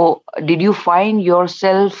 so did you find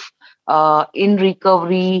yourself in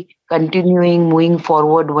recovery, continuing, moving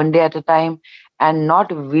forward one day at a time, and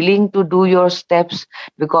not willing to do your steps?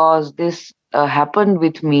 Because this happened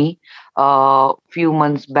with me a few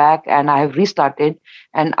months back, and I have restarted,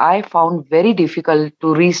 and I found very difficult to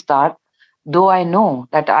restart, though I know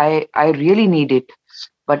that I really need it,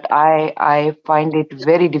 but I find it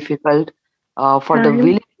very difficult for the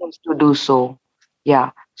willingness to do so. Yeah.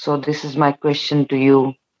 So this is my question to you.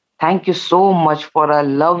 Thank you so much for a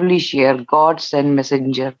lovely share. God send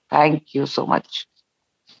messenger. Thank you so much.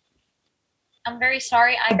 I'm very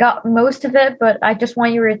sorry. I got most of it, but I just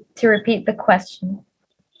want you to repeat the question,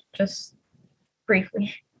 just briefly.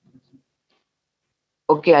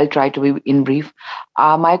 Okay, I'll try to be in brief.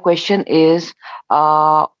 My question is,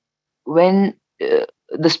 when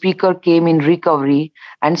the speaker came in recovery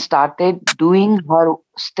and started doing her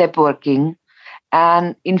step working, and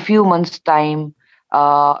in few months time,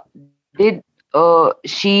 did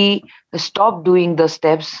she stop doing the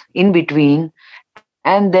steps in between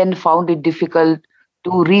and then found it difficult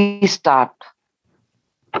to restart?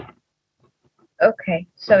 Okay,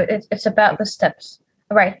 so it's about the steps.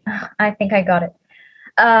 Right, I think I got it.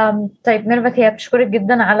 طيب ميرفت، هي بتشكرك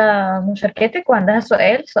جدا على مشاركتك، وعندها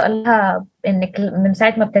سؤالها انك من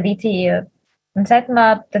ساعة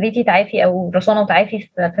ما ابتديتي تعافي او رسانة وتعافي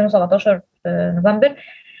في 2017 في نوفمبر،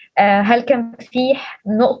 هل كان في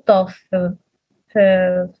نقطة في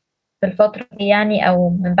في الفترة دي يعني، او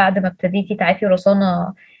من بعد ما ابتديتي تعافي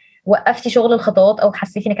رسانة وقفتي شغل الخطوات، او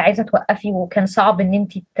حسيتي انك عايزة توقفي وكان صعب ان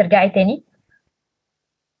انت ترجعي تاني؟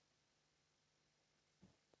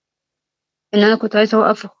 ان انا كنت عايزه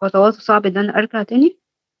اوقف الخطوات، وصعب ان انا ارجع تاني،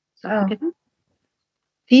 صح كده؟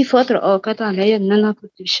 في فتره كانت عليا ان انا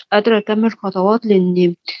كنت مش قادره اكمل خطوات،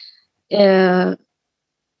 لاني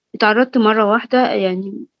اتعرضت مره واحده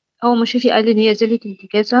يعني، هو مشرفي قال لي إن هي زالت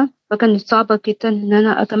انتكاسة، فكانت صعبة جدا إن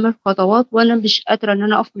أنا أكمل خطوات وأنا مش قادرة إن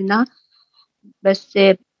أنا أقف منها. بس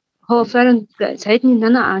هو فعلا ساعدني إن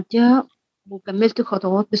أنا أعديها وكملت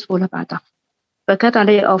خطوات بسهولة بعدها. فكانت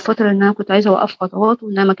عليا فترة إن أنا كنت عايزة أوقف خطوات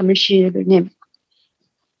وإن أنا ما أكملش البرنامج.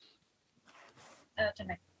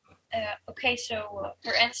 تمام. Okay, so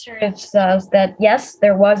her answer is that yes,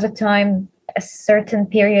 there was a time, a certain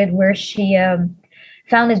period where she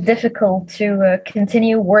found it difficult to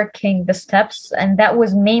continue working the steps, and that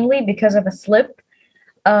was mainly because of a slip.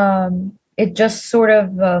 It just sort of,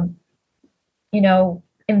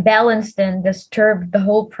 imbalanced and disturbed the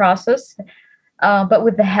whole process. But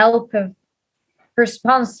with the help of her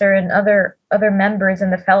sponsor and other members in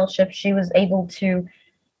the fellowship, she was able to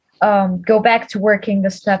go back to working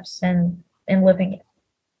the steps and living it.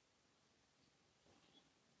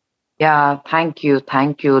 Yeah, thank you.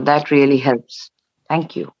 That really helps.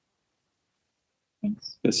 Thank you. Thanks.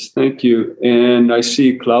 Yes, thank you. And I see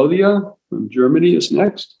Claudia from Germany is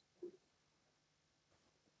next.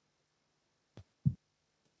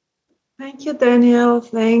 Thank you, Daniel.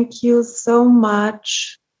 Thank you so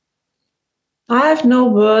much. I have no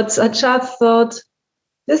words. I just thought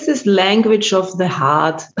this is language of the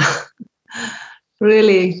heart.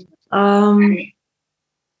 Really.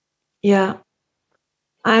 Yeah.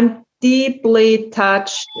 I'm deeply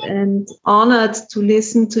touched and honored to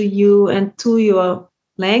listen to you and to your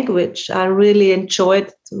language. I really enjoyed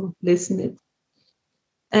to listen it.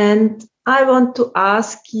 And I want to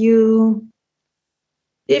ask you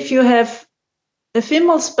if you have a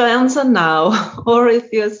female sponsor now, or if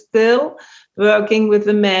you're still working with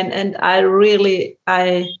a man. And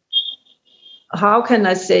how can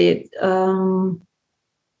I say it?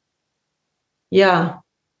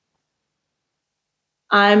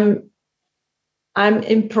 I'm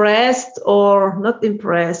impressed, or not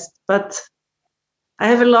impressed, but I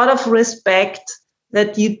have a lot of respect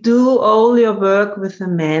that you do all your work with a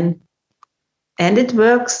man. And it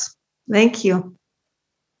works. Thank you.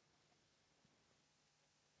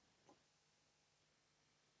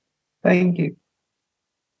 Thank you.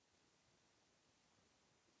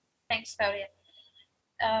 Thanks, Claudia.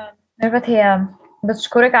 ميرفت هي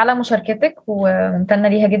بتشكرك على مشاركتك وممتنة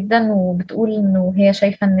ليها جدا، وبتقول إنه هي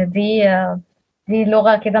شايفة إن دي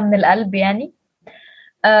لغة كده من القلب يعني.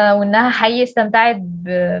 وإنها حقيقي استمتعت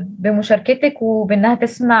بمشاركتك وبإنها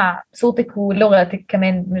تسمع صوتك ولغتك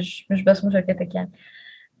كمان، مش بس مشاركتك يعني.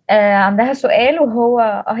 عندها سؤال، وهو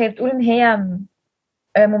هي بتقول إن هي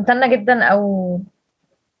ممتنة جدا، أو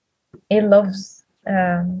ايه loves،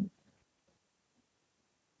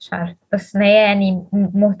 مش عارفة، بس ان هي يعني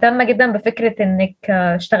مهتمة جدا بفكرة انك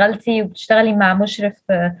اشتغلتي وبتشتغلي مع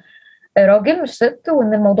مشرف راجل مش ست،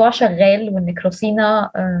 وان الموضوع شغال، وانك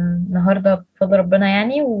رصينة النهاردة بفضل ربنا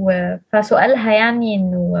يعني. فسؤالها يعني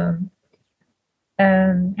انه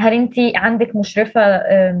هل انتي عندك مشرفة،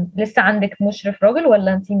 لسه عندك مشرف راجل،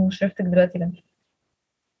 ولا انتي مشرفتك دلوقتي بنت؟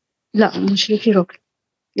 لا، مشرفي راجل،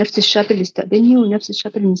 نفس الشاب اللي استقبلني ونفس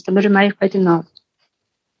الشاب اللي مستمر معايا لغاية النهاردة.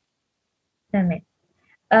 تمام.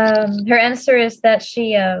 Her answer is that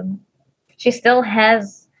she still has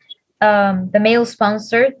the male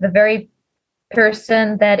sponsor, the very person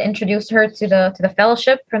that introduced her to the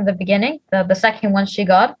fellowship from the beginning, the second one she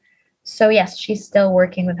got. So yes, she's still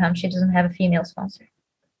working with him. She doesn't have a female sponsor.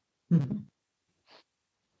 Mm-hmm.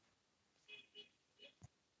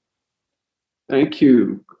 Thank you.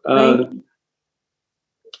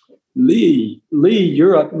 Lee,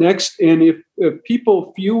 you're up next. And if people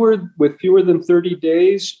with fewer than 30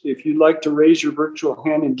 days, if you'd like to raise your virtual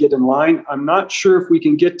hand and get in line, I'm not sure if we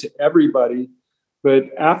can get to everybody, but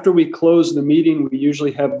after we close the meeting, we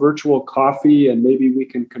usually have virtual coffee, and maybe we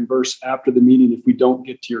can converse after the meeting if we don't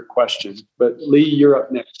get to your question. But Lee, you're up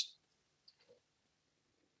next.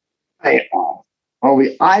 Hey, Harvey,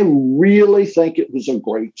 I really think it was a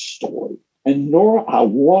great story. And Nora, I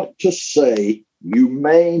want to say you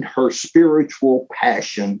made her spiritual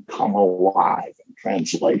passion come alive in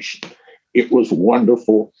translation. It was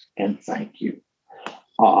wonderful, and thank you.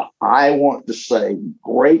 I want to say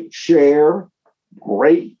great share,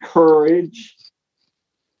 great courage.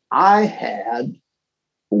 I had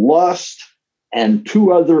lust and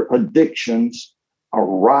 2 other addictions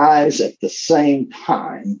arise at the same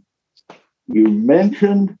time. You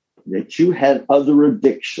mentioned that you had other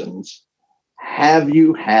addictions. Have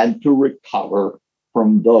you had to recover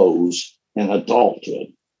from those in adulthood?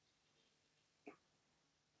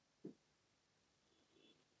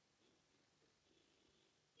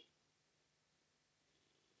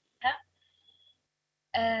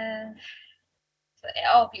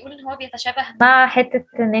 بيقول ان هو بيتشابه مع حتة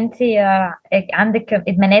ان انت عندك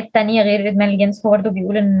ادمانات تانية غير ادمان الجنس. هو برضه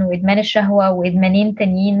بيقول انه ادمان الشهوة وادمانين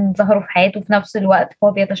تانيين ظهروا في حياته في نفس الوقت،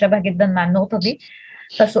 فهو بيتشابه جدا مع النقطة دي.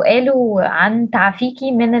 فسؤاله عن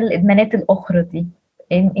تعافيكي من الادمانات الاخرى دي،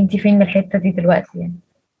 انت فين من الحتة دي دلوقتي يعني؟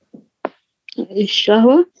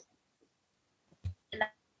 الشهوة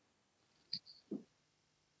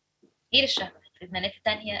غير الشهوة، الادمانات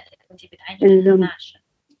التانية كنت بتعاني مع الشهوة.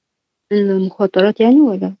 المخدرات يعني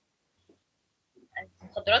ولا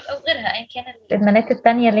المخدرات او غيرها ايا كان الادمانات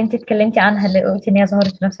التانية اللي انت اتكلمتي عنها اللي قلتي ان هي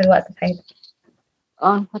ظهرت في نفس الوقت في حياتك؟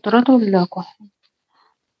 المخدرات والكحول.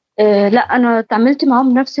 لا، انا اتعاملت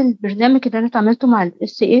معاهم نفس البرنامج اللي انا اتعاملته مع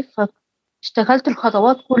الاس اي، فاشتغلت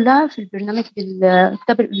الخطوات كلها في البرنامج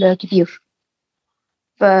الكتاب الكبير،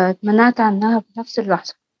 فاتمنعت عنها بنفس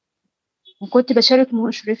اللحظة، وكنت بشارك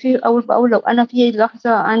مشرفي أول بأول لو أنا في لحظة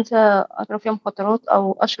عايزة أضرب فيها مخدرات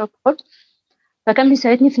أو أشرب كحول، فكان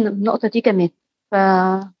بيساعدني في النقطة دي كمان.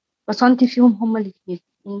 فبصنت فيهم هما الاتنين،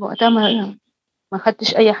 وقتها ما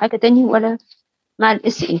خدتش أي حاجة تاني ولا مع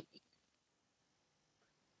الاس اي.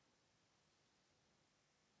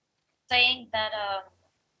 saying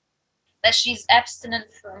that she's abstinent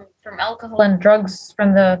from alcohol and drugs from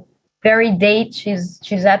the very date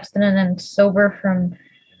she's abstinent and sober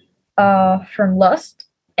from lust,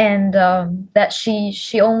 and that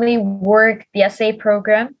she only worked the SA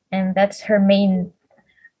program, and that's her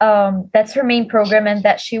main program, and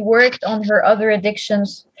that she worked on her other addictions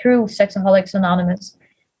through Sexaholics Anonymous,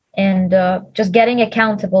 and just getting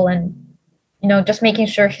accountable, and just making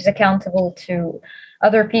sure she's accountable to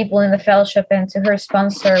other people in the fellowship and to her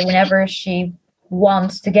sponsor whenever she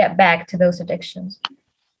wants to get back to those addictions.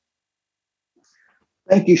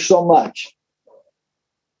 Thank you so much.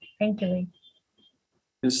 Thank you, Lee.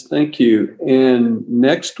 Yes, thank you. And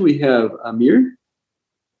next we have Amir.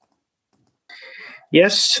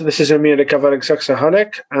 Yes, this is Amir, recovering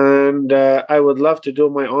sexaholic, and I would love to do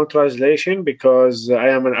my own translation because I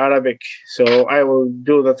am an Arabic, so I will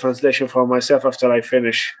do the translation for myself after I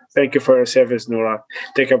finish. Thank you for your service, Noura.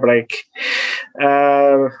 Take a break.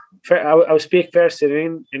 I'll speak first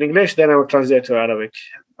in English, then I will translate to Arabic.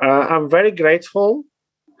 I'm very grateful.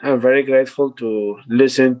 I'm very grateful to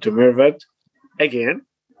listen to Mervat again.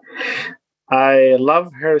 I love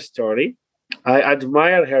her story. I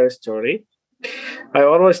admire her story. I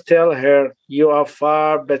always tell her, you are far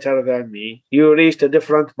better than me. You reached a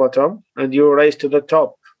different bottom and you raised to the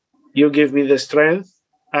top. You give me the strength.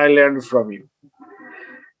 I learn from you.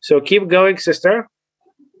 So keep going, sister.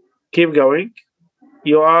 Keep going.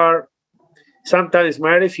 You are sometimes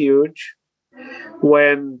my refuge.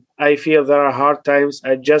 When I feel there are hard times,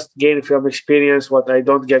 I just gain from experience what I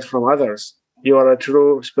don't get from others. You are a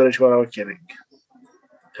true spiritual awakening.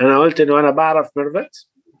 أنا قلت إنه أنا بعرف ميرفت.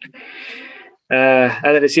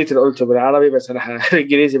 أنا نسيت اللي قلته بالعربي بس أنا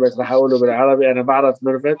بالإنجليزي بس راح أقوله بالعربي. أنا بعرف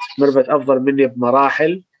ميرفت. ميرفت أفضل مني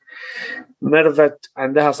بمراحل. ميرفت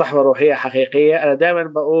عندها صحوة روحية حقيقية. أنا دائما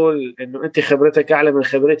بقول إنه أنت خبرتك أعلى من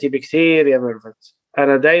خبرتي بكثير يا ميرفت.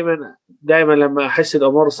 أنا دائما لما أحس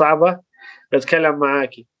الأمور صعبة بتكلم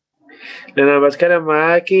معاكي، لأن أنا بتكلم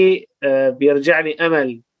معاكي بيرجع لي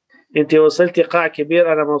أمل. أنت وصلتي قاع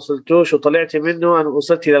كبير أنا ما وصلتوش، وطلعتي منه أنا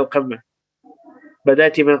وصلتي للقمة.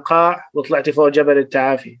 بدأتي من قاع وطلعتي فوق جبل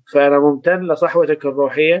التعافي. فأنا ممتن لصحوتك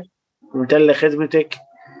الروحية، ممتن لخدمتك،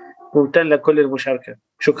 ممتن لكل المشاركة.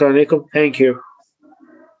 شكرا لكم. Thank you.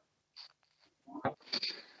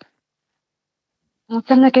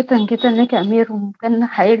 ممتنة جدا جدا لك يا أمير، وممتنة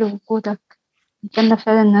حقيقي لوجودك. ممتنة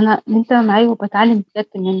فعلا إن أنت معايا وبتعلم بجد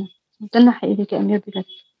منك. ممتنة حقيقي لك يا أمير بجد.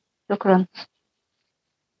 شكرا.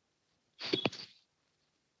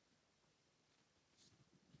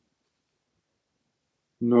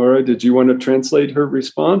 Nora, did you want to translate her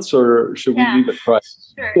response or should we leave it private?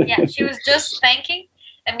 Sure. Yeah, she was just thanking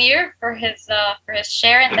Amir for his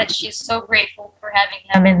share, and that she's so grateful for having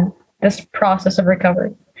him in this process of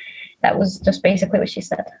recovery. That was just basically what she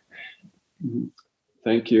said.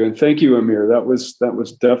 Thank you. And thank you, Amir. That was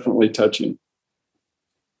definitely touching.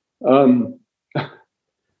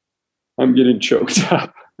 I'm getting choked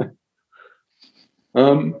up.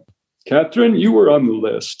 Catherine, you were on the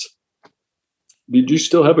list. Did you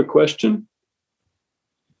still have a question?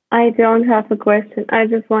 I don't have a question. I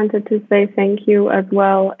just wanted to say thank you as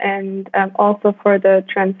well, and also for the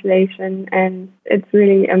translation. And it's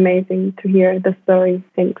really amazing to hear the story.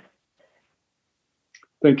 Thanks.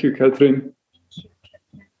 Thank you, Catherine.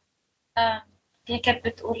 هي كانت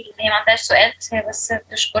بتقول هي ما عندهاش سؤال، بس هي بس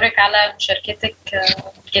بتشكرك على مشاركتك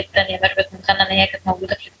جدا يا ميرفت. ممتنة ان هي كانت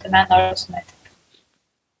موجودة في الاجتماع النهارده وسمعتك.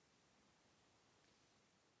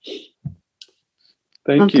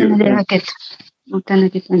 Thank you. ممتنة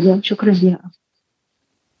جدا ليها، شكرا ليها.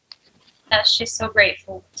 She's so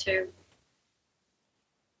grateful too.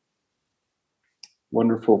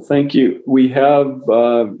 Wonderful. Thank you. We have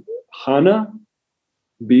Hannah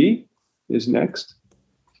B is next.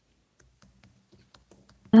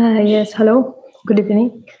 Yes, hello. Good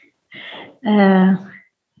evening.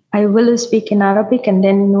 I will speak in Arabic and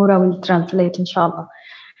then Noura will translate inshallah.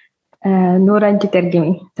 نورا أنت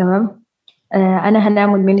ترجمي تمام. أنا هناء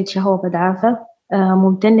مدمنة شهوة بدعافة.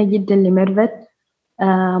 ممتنة جدا لميرفت.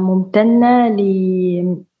 ممتنة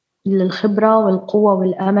للخبرة والقوة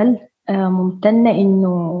والأمل. ممتنة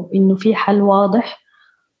إنه في حل واضح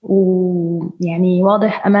ويعني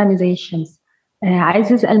واضح أمامي زي الشمس.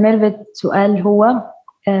 عايز أسأل ميرفت سؤال هو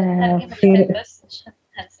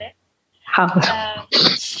حاضر.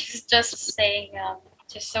 She's just saying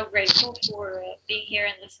just so grateful for being here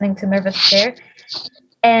and listening to Mervat share,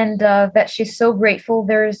 and that she's so grateful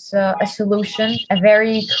there's a solution, a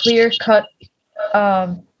very clear-cut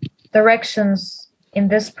directions in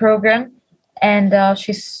this program, and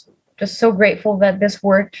she's just so grateful that this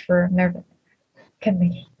worked for Mervat.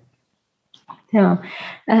 كملي. تمام.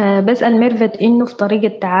 بسأل ميرفت إنه في طريق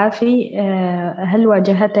التعافي هل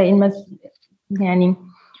واجهتها يعني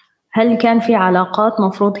هل كان في علاقات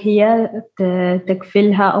مفروض هي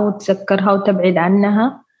تكفلها أو تسكرها وتبعد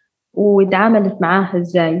عنها واتعاملت معاها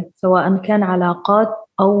إزاي، سواء كان علاقات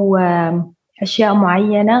أو أشياء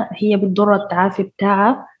معينة هي بتضر التعافي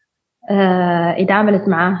بتاعها، اتعاملت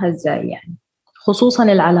معاها إزاي يعني، خصوصا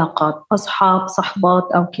العلاقات أصحاب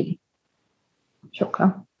صحبات أو كده.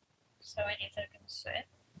 شكرا.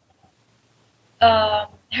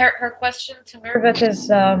 Her question to Mervat is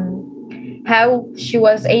how she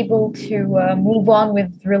was able to move on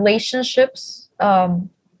with relationships,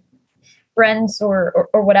 friends or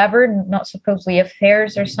whatever, not supposedly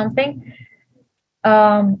affairs or something,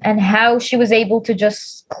 and how she was able to just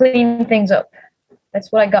clean things up. That's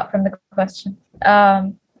what I got from the question.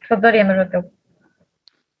 تفضلي يا مرة.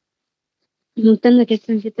 ممتنة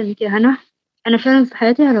جدا جدا لك يا هنا. أنا فعلا في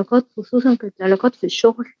حياتي علاقات، خصوصا كانت علاقات في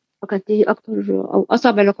الشغل، فكانت دي أكتر أو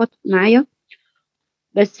أصعب علاقات معايا.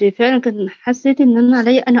 بس فعلا كان حسيت إن أنا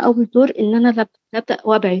عليا أنا أول دور إن أنا أبدأ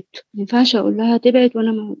وأبعد. مينفعش أقول لها تبعد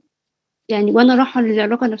وأنا يعني وأنا رايحة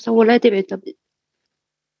للعلاقة نفسها ولا تبعد. طب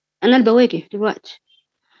أنا اللي بواجه دلوقتي،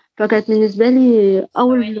 فكانت بالنسبة لي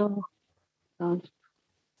أول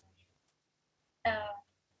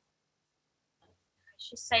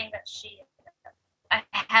She's saying that I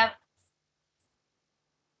have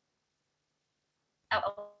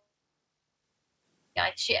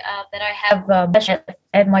that I have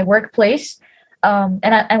at my workplace,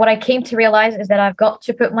 and what I came to realize is that I've got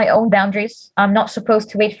to put my own boundaries. I'm not supposed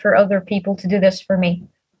to wait for other people to do this for me,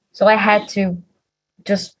 so I had to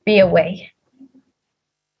just be away.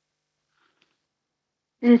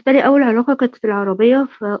 بالنسبة لي أول علاقة كانت في العربية،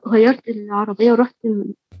 فغيرت العربية ورحت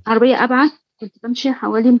عربية أبعد. كنت بمشي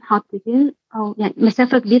حوالي محطتين أو يعني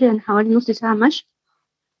مسافة كبيرة، يعني حوالي نص ساعة مشي.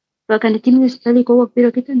 فكانت دي بالنسبة لي قوة كبيرة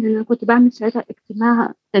جدا، لأن أنا كنت بعمل ساعتها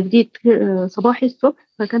اجتماع تجديد صباحي الصبح،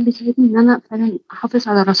 فكان بيساعدني إن أنا فعلا أحافظ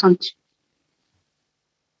على رصانتي.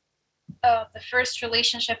 The first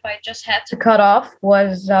relationship I just had to cut off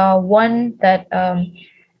was one that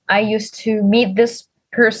I used to meet this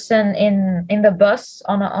person in the bus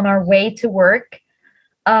on our way to work,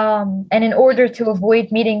 and in order to avoid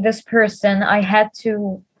meeting this person, I had to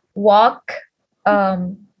walk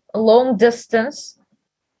a long distance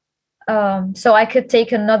so I could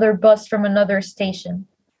take another bus from another station.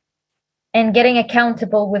 And getting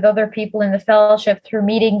accountable with other people in the fellowship through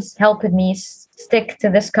meetings helped me stick to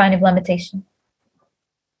this kind of limitation.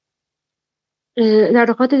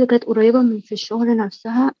 العلاقات اللي كانت قريبة من في الشغل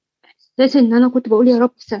نفسها، إحساس إن أنا كنت بقول يا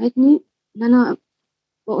رب ساعدني، إن أنا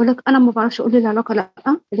بقولك أنا ما بعرفش أقول للعلاقة لأ،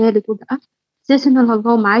 اللي هي اللي تقول لأ. إحساس إن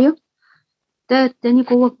الله معايا ده تاني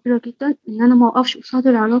قوة كبيرة جدا، إن أنا ما أوقفش قصاد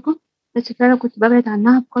العلاقة، بس فعلا كنت ببعد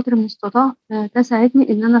عنها بقدر المستطاع. ده ساعدني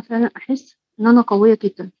إن أنا فعلا أحس إن أنا قوية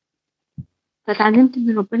جدا، فتعلمت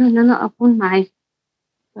من ربنا إن أنا أكون معاه،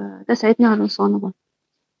 فده ساعدني على الرصانة برضه.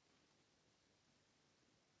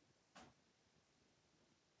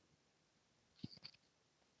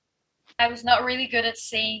 I was not really good at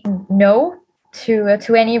saying no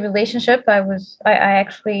to any relationship. I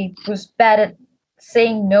actually was bad at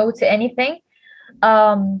saying no to anything.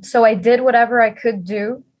 So I did whatever I could do,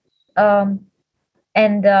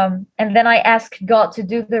 and then I asked God to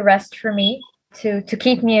do the rest for me, to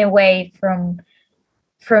keep me away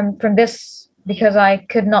from this, because I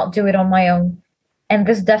could not do it on my own, and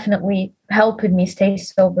this definitely helped me stay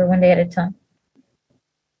sober one day at a time.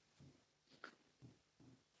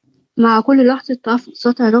 مع كل لحظة ضعف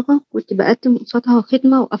قصادها رغم كنت بقدم قصادها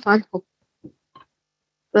خدمة وأفعال حب،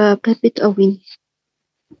 فكانت بتقويني.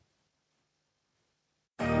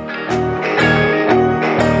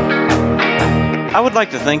 I would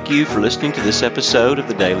like to thank you for listening to this episode of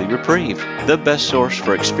the Daily Reprieve, the best source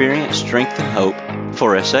for experience, strength, and hope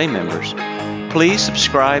for SA members. Please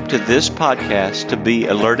subscribe to this podcast to be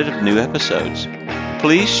alerted of new episodes.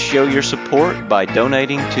 Please show your support by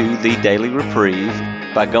donating to the Daily Reprieve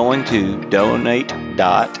by going to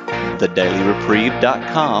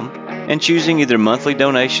donate.thedailyreprieve.com and choosing either monthly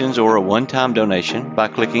donations or a one-time donation by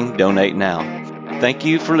clicking Donate Now. Thank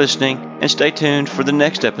you for listening, and stay tuned for the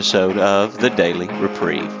next episode of The Daily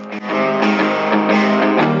Reprieve.